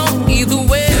you won't. Either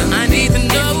way, I need to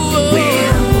know.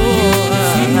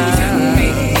 Tell me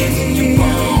if you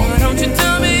want. Why don't you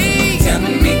tell me? Tell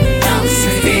me how you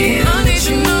feel.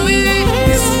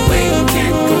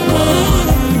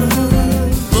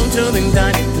 I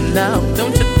need to know.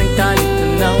 Don't you think I need to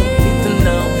know? Need to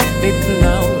know, need to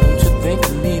know. Don't you think I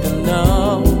need to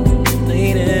know,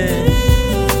 lady?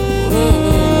 Ooh,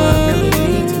 I really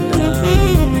need to know.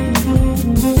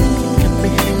 Kept me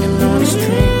hanging on a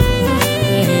string,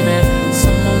 baby.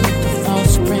 Someone with the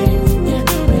false spring, yeah,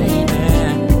 baby.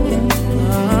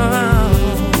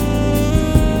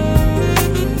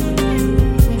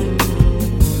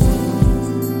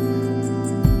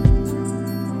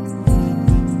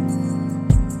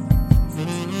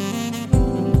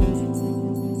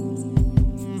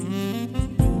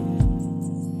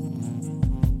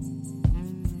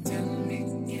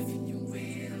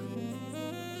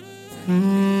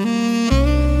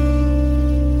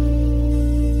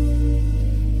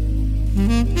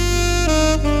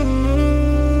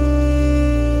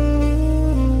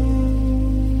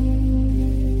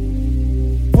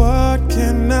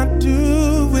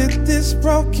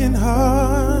 Broken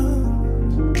heart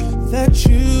that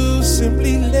you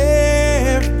simply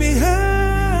left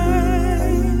behind.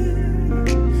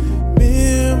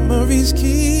 Memories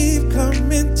keep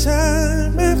coming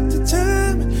time after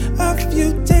time of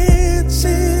you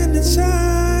dancing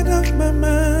inside of my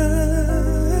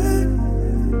mind.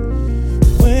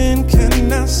 When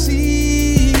can I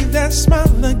see that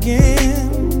smile again?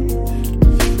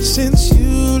 Since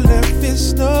you left,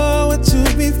 it's nowhere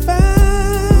to be found.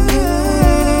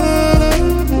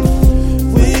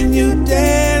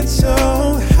 Dance,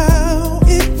 oh, how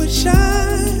it would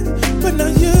shine, but now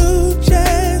you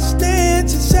just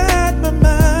dance inside my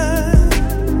mind.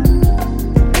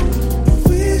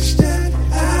 Wish that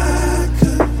I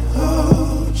could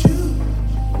hold you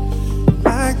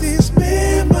like these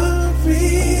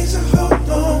memories I hold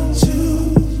on to.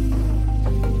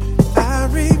 I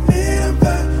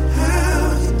remember how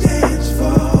you danced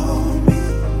for me.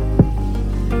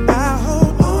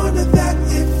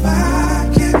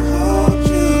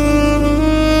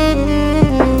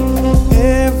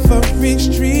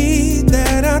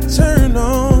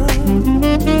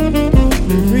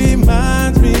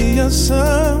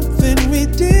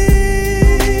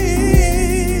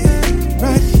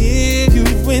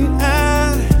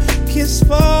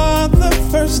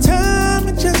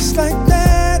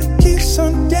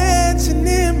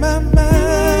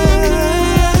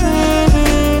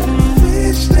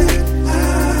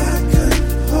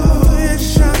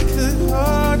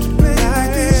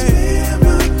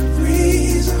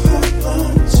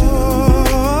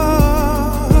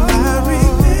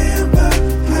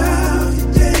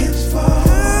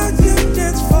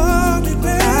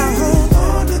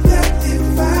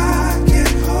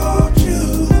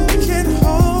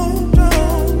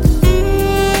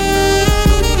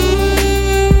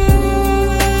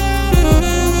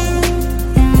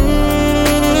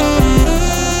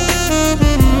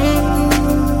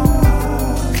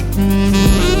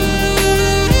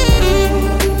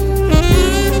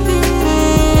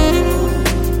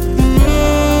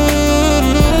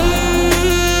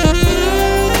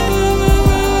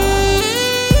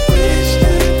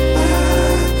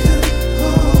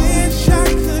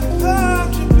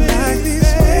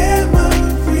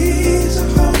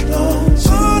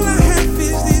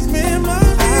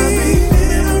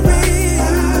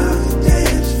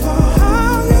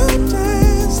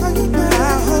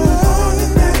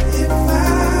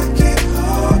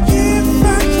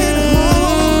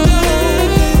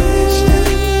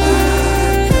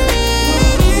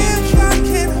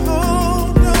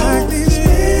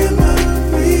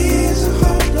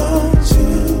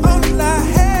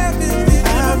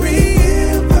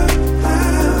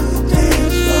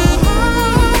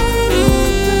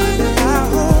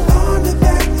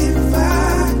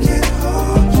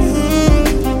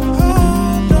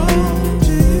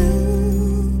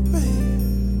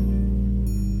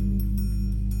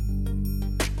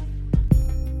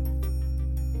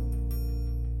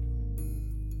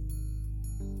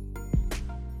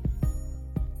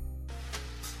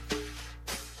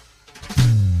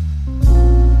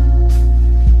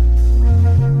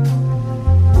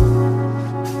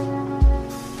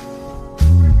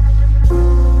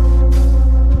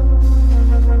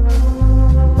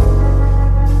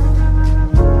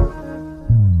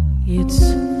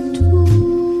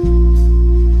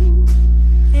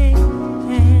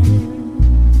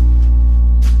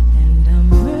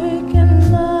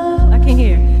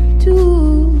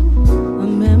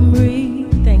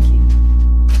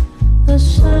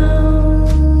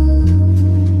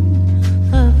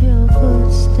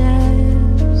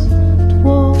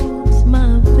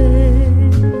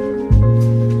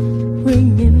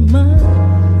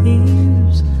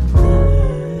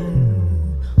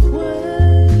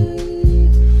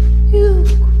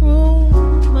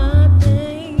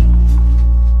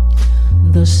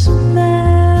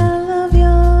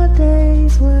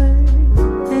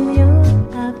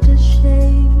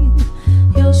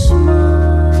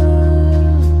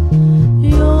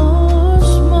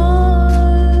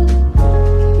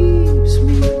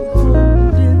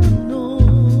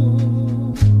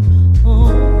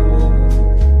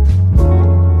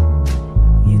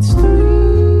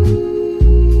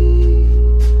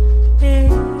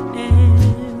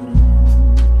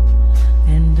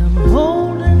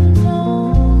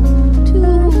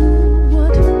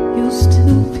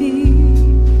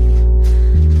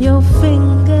 Your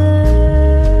fingers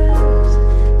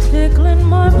tickling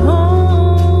my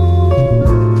palm,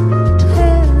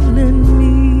 telling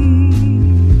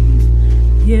me,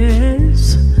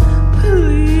 yes,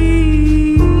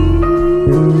 please.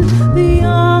 The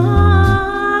arch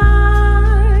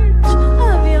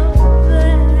of your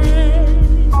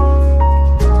veins,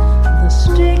 the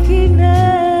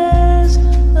stickiness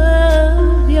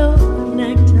of your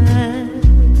necktie,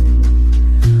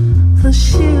 the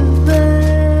shiver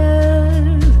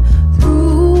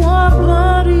through our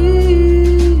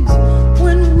bodies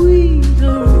when we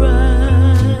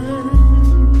arrive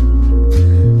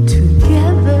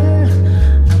together.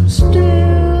 I'm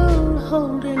still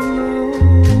holding on.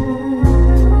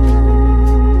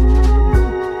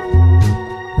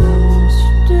 I'm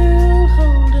still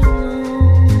holding on.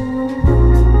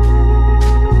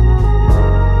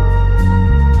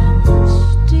 I'm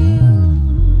still.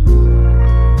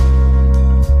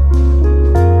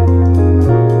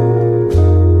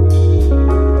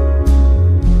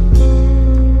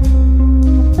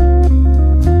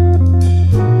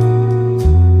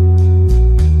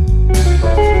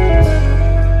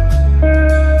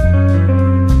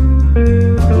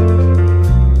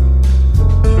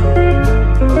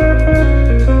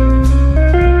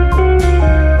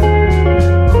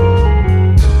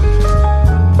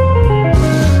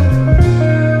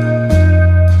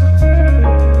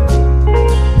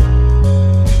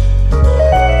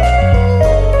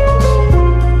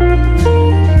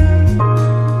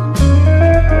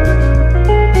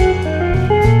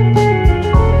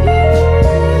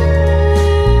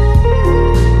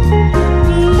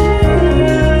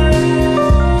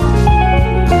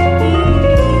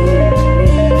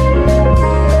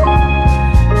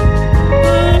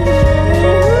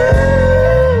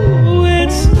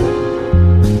 It's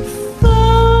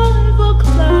 5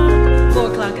 o'clock,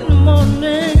 4 o'clock in the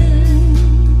morning.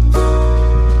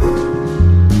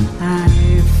 I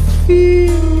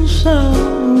feel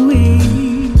so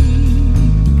weak.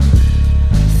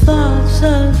 Thoughts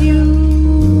of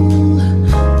you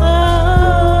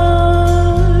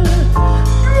are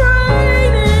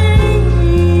draining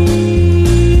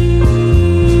me.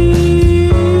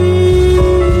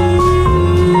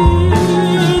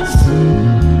 It's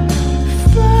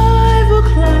 5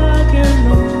 o'clock in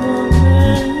the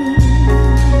morning.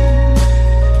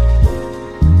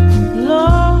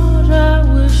 Lord,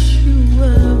 I wish you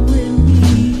were with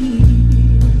me,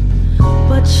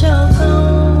 but you're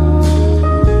gone.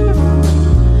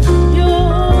 You're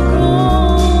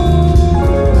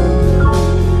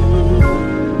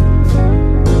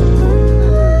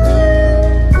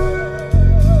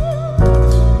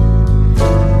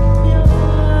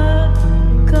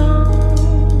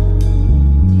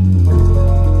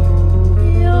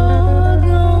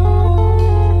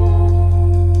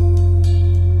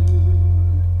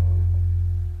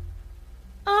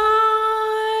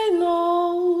I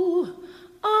know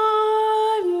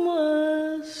I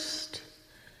must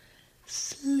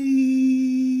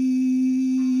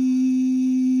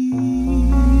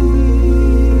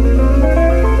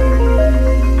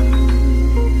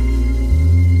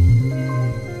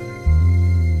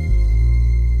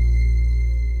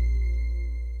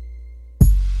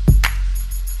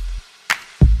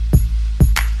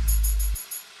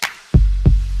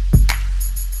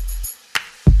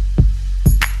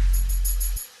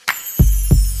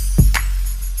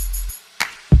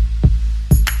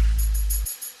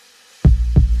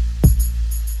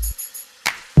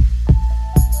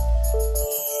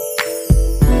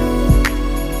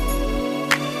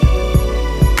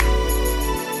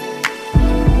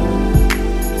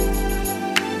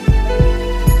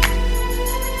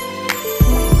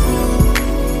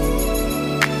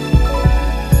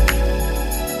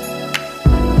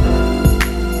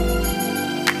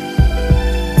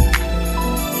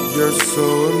You're so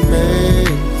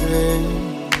amazing,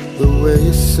 the way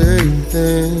you say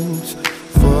things.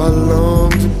 For I long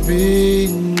to be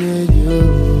near you.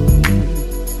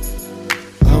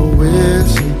 I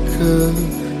wish it could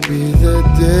be there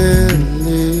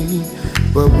daily,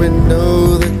 but we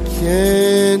know that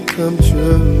can't come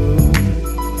true.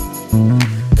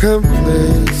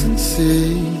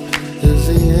 Complacency is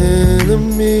the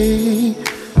enemy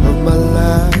of my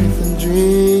life and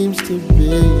dreams to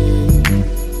be.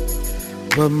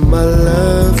 But my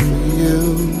love for you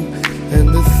and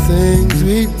the things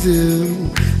we do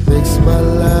makes my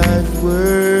life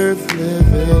worth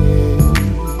living.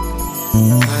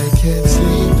 I can't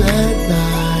sleep at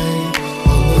night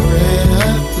on the red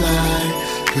light.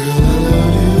 Girl, I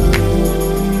love you.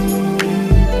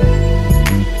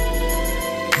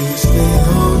 You stay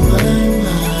on my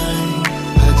mind.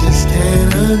 I just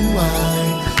can't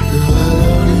unwind.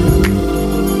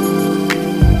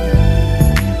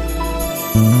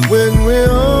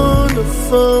 the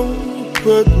phone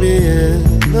put me in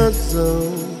the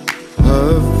zone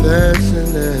of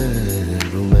passionate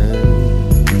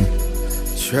romance.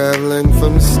 Traveling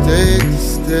from state to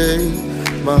state,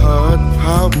 my heart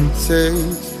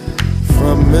palpitates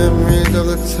from memories of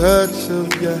the touch of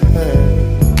your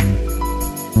hand.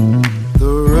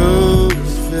 The road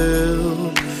is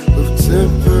filled with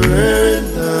temporary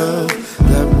love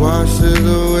that washes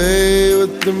away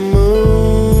with the moon.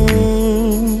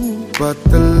 But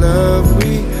the love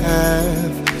we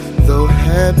have, though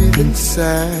happy and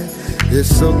sad, is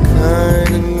so kind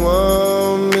and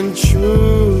warm and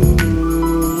true.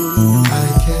 I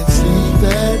can't sleep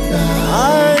at night.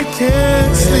 I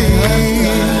can't sleep.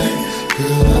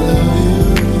 Girl, I love you.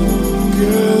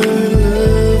 Girl, I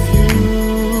love you.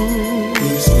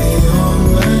 You stay on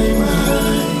my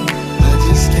mind. I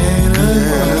just can't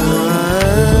unwind.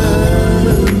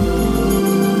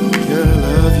 Girl, I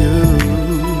love you.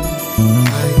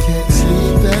 I can't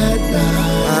sleep at night.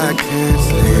 I can't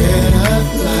sleep. When I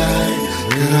fly,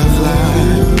 when I fly.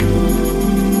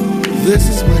 This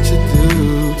is what you do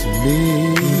to me.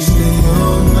 You stay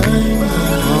on my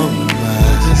mind. On my mind.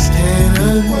 I just can't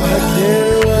unwind. I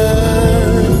can't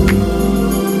unwind.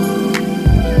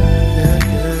 Yeah,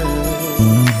 yeah.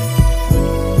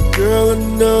 Girl, I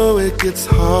know it gets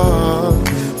hard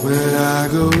when I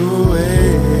go away,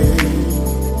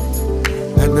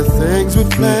 and the things we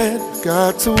planned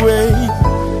got to wait.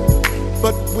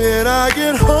 But when I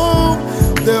get home,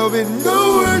 there'll be no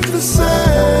words to say.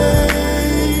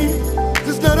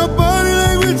 There's not a body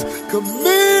language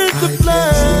commit to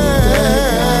play.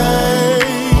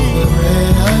 The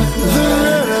red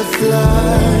I fly,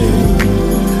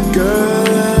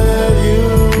 girl, I love you.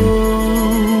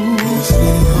 You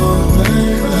stay on my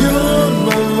mind. You're on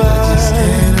my mind.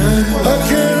 I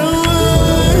can't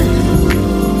unwind.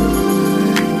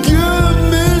 Girl, I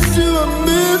miss you, I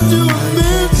miss you, I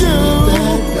miss you.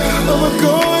 I'ma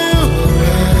call you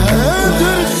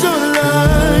after the show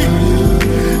tonight.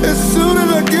 As soon as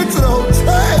I get to the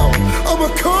hotel, I'ma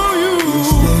call you.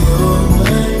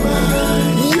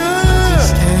 Yeah,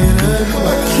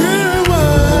 I can't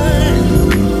wait.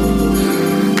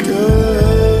 Girl,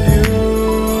 I love you.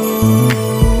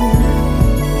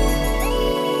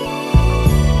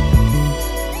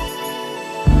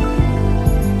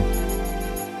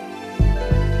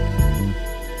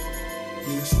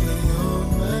 You stay on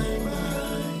my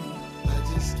mind. I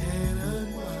just can't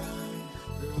unwind.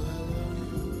 Girl, I love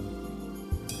you.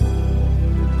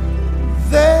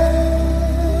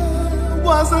 There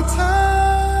was a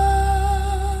time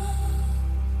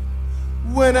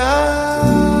when I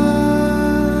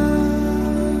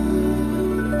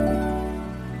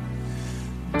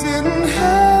didn't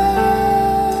have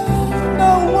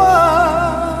no one,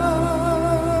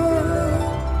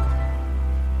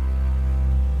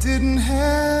 didn't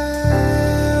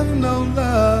have no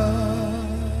love.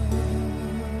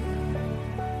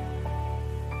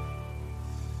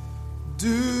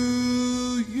 Do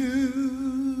you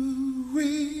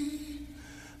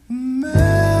remember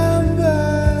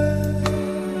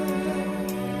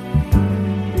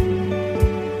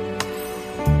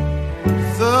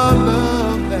the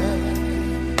love that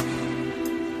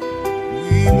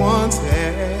we once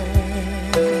had?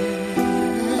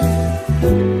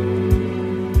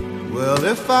 Well,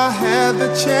 if I had the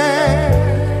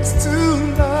chance to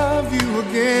love you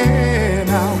again,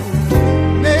 I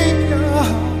would make your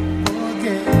heart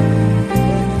again.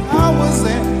 I was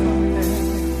there.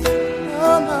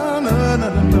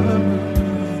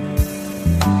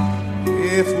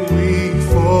 If we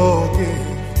forget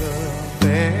the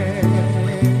past,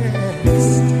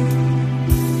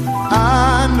 I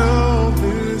know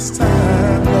this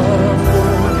time love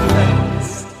will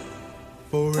last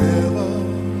forever,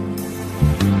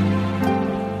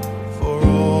 for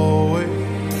always,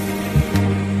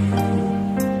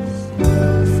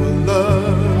 for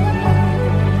love.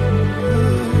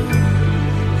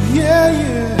 Yeah,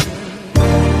 yeah.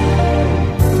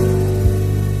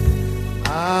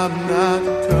 I'm not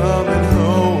coming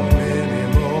home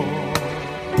anymore.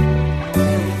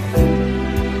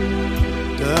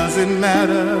 Does it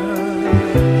matter?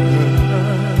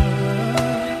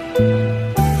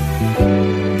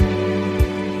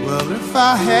 Well, if I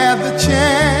had the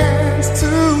chance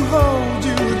to hold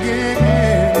you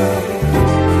again,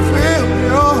 fill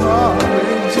your heart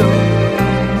with joy,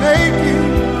 make you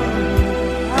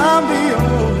I'm the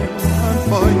only one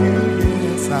for you.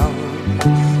 Yes, I will.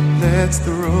 Let's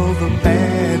throw the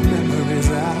bad memories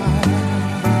out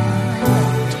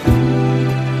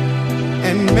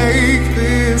and make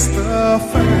this the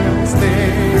first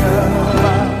day of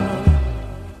our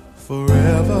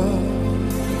forever.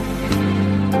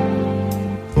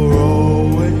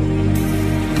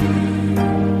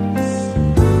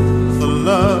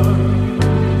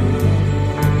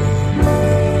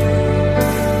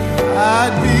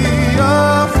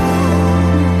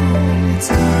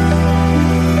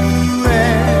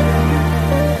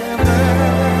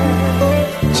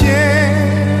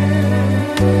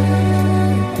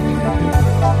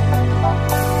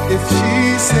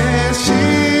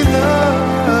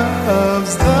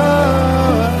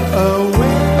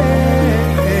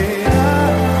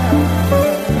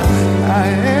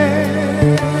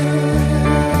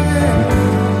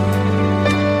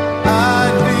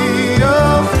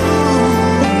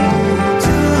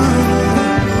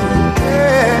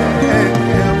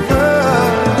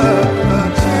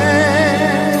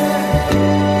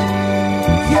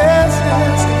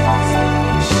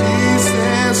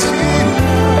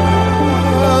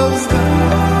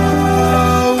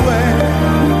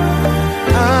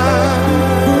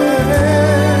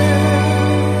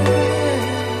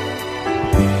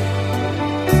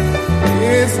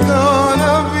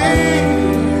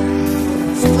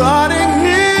 starting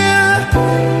here,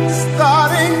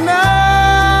 starting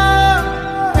now.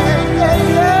 Hey, hey,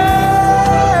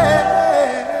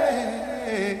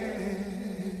 hey.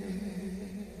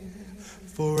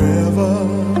 Forever,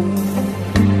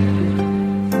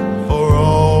 for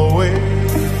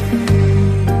always,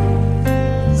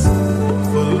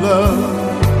 for love.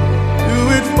 Do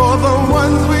it for the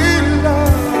ones we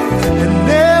love, and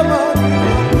never,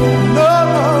 no, no,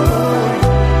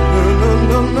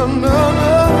 no, no, no.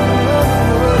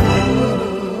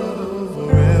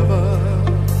 Forever,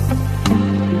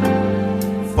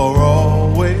 for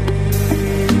always,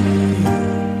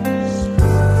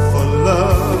 for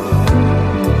love.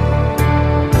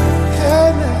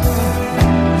 Hey,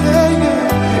 hey, hey,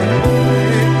 oh,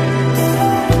 hey.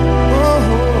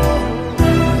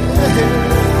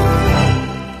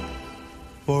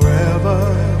 Forever,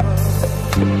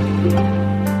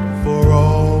 for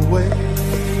always,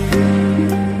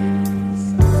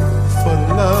 for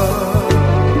love.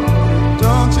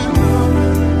 Don't you know me?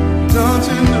 Don't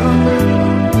you know me?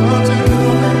 Don't you know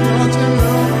me? Don't you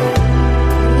know me?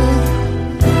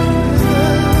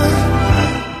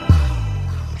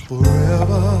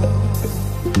 Forever,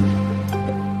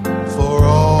 for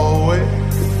always,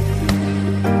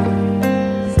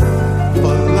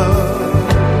 for love.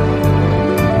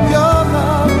 Your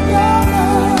love,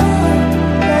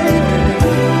 baby.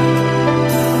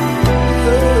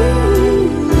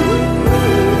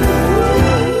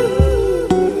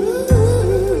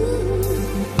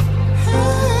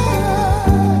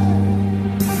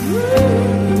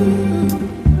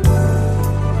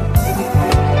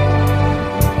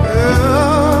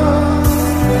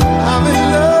 I'm in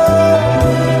love.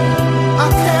 I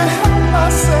can't help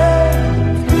myself.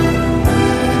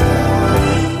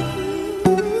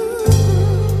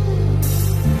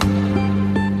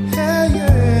 Yeah,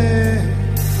 yeah.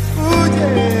 Ooh,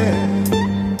 yeah.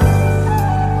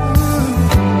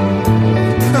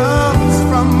 Comes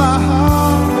from my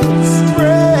heart,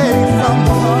 straight from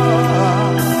the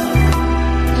heart.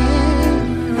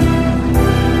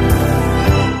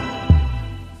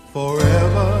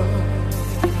 Forever,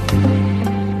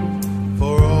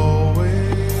 for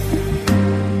always,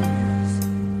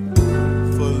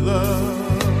 for love.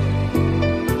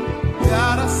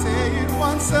 Gotta say it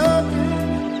once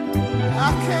again. I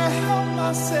can't help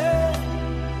myself.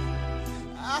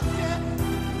 I can't.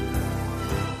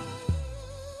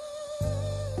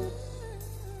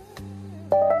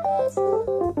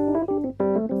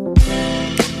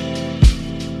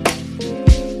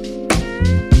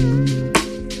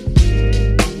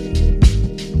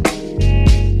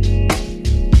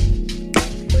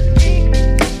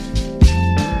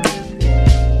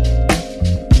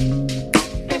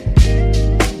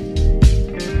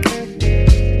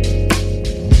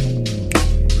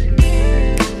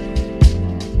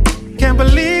 Can't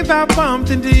believe I bumped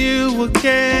into you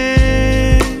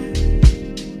again.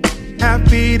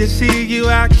 Happy to see you,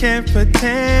 I can't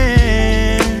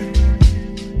pretend.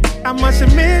 I must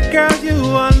admit, girl, you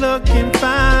are looking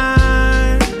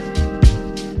fine.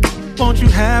 Won't you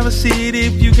have a seat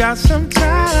if you got some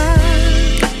time?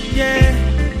 Yeah.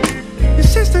 Your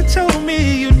sister told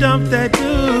me you dumped that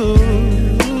dude.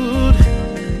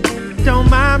 Don't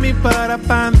mind me, but I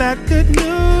find that good news.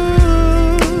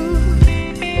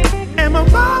 And my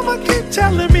mama keep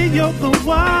telling me you're the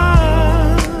one.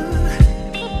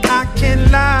 I can't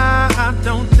lie, I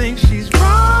don't think she's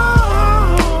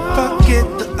wrong. Forget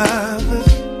the others,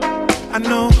 I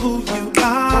know who you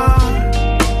are.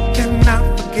 Cannot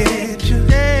forget you.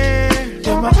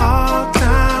 You're my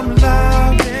all-time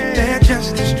love. They're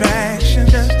just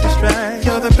distractions,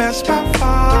 You're the best by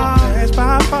far.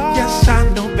 Yes, I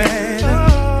know better.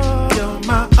 You're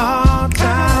my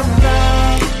all-time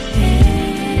love.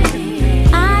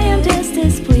 I am just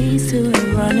as pleased to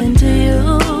run into you.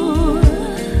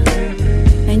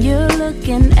 And you're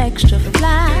looking extra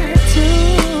fly too.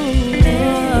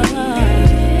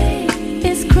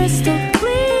 It's crystal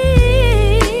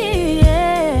clear.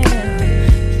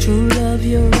 True love,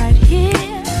 you're right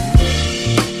here.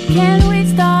 Can we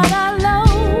start all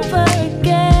over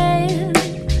again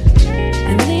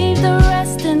and leave the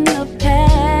rest in the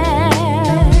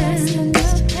past?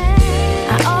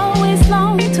 I always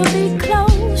long to be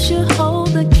close. You hold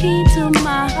the key to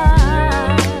my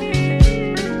heart.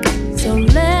 So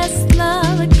let's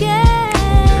love again.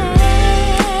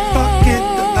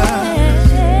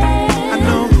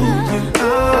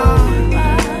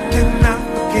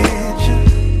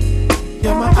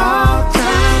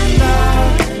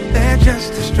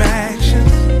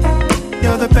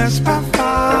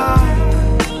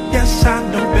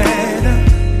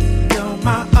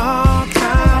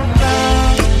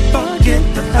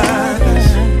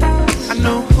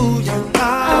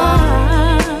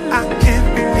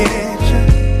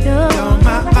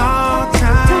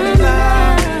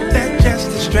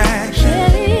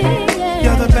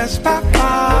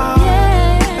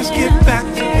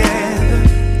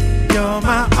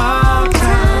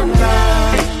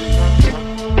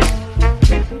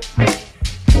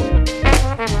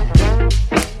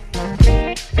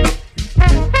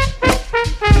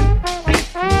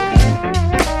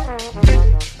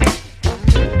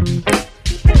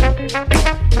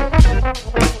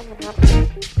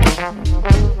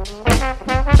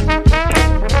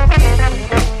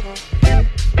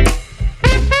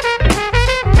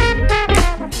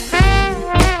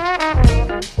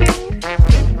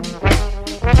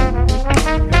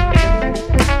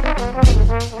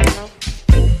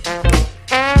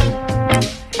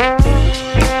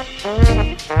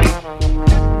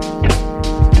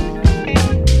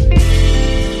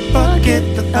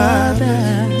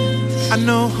 I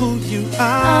know who you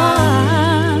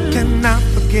are. Cannot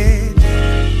forget.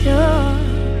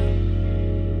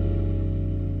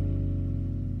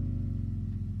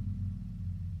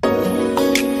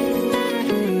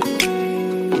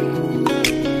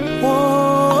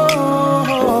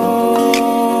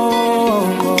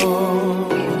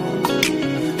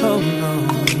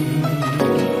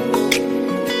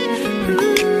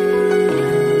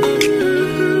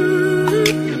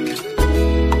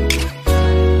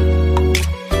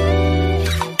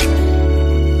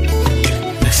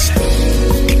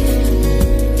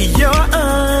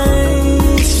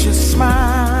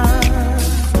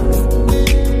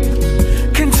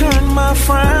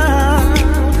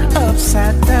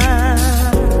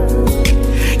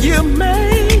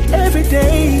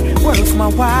 My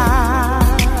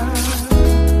while.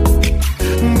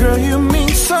 Girl, you mean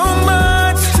so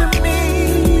much to me.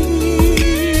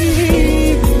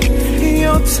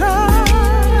 Your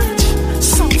touch,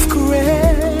 soft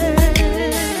caress,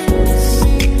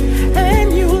 and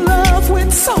you love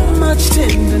with so much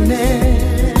tenderness.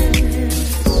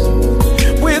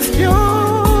 With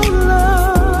your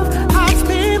love, I've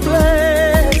been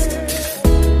blessed.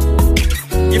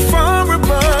 You're far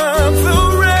above the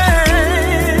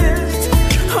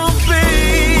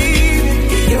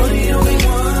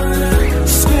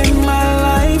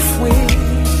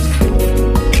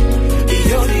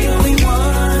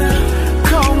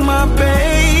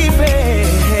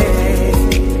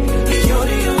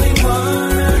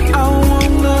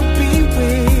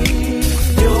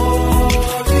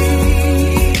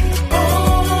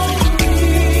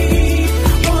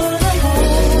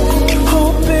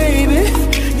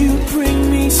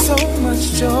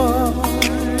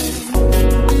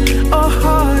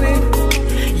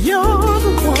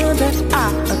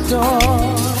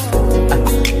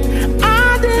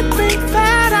I didn't think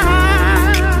that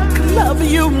I could love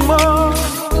you more,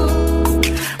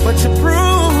 but you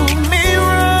proved me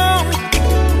wrong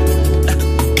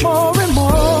more and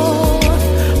more.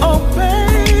 Oh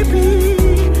baby,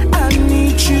 I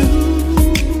need you.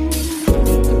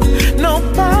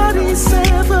 Nobody's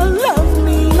ever loved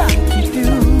me like you do.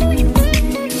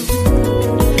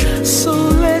 So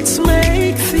let's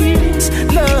make things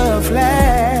love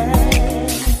last.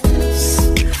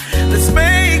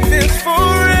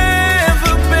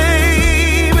 Forever,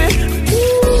 baby.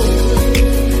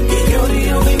 You're the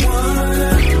only one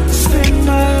I spend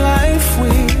my life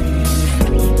with.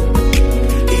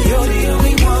 You're the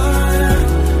only one I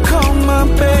call my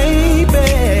baby.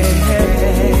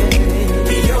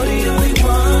 You're the only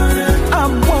one I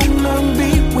wanna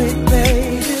be with,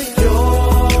 baby.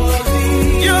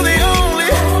 You're the only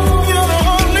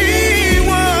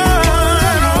one,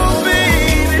 oh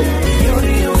baby. You're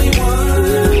the only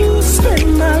one. Spend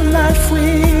my life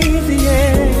with,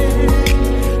 yeah.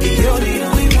 You're the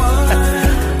only one.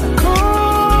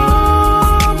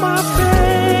 Call my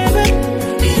baby.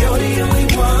 You're the only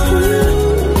one.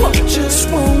 I just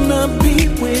wanna be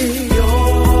with.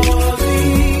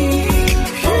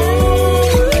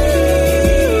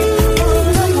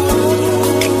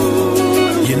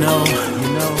 You know,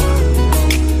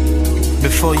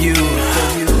 before you,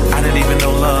 I didn't even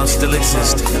know love still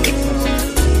existed.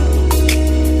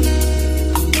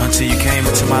 Until you came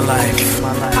into my life.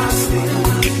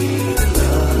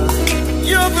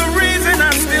 You're the reason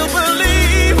I still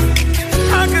believe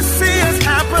I can see us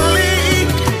happily.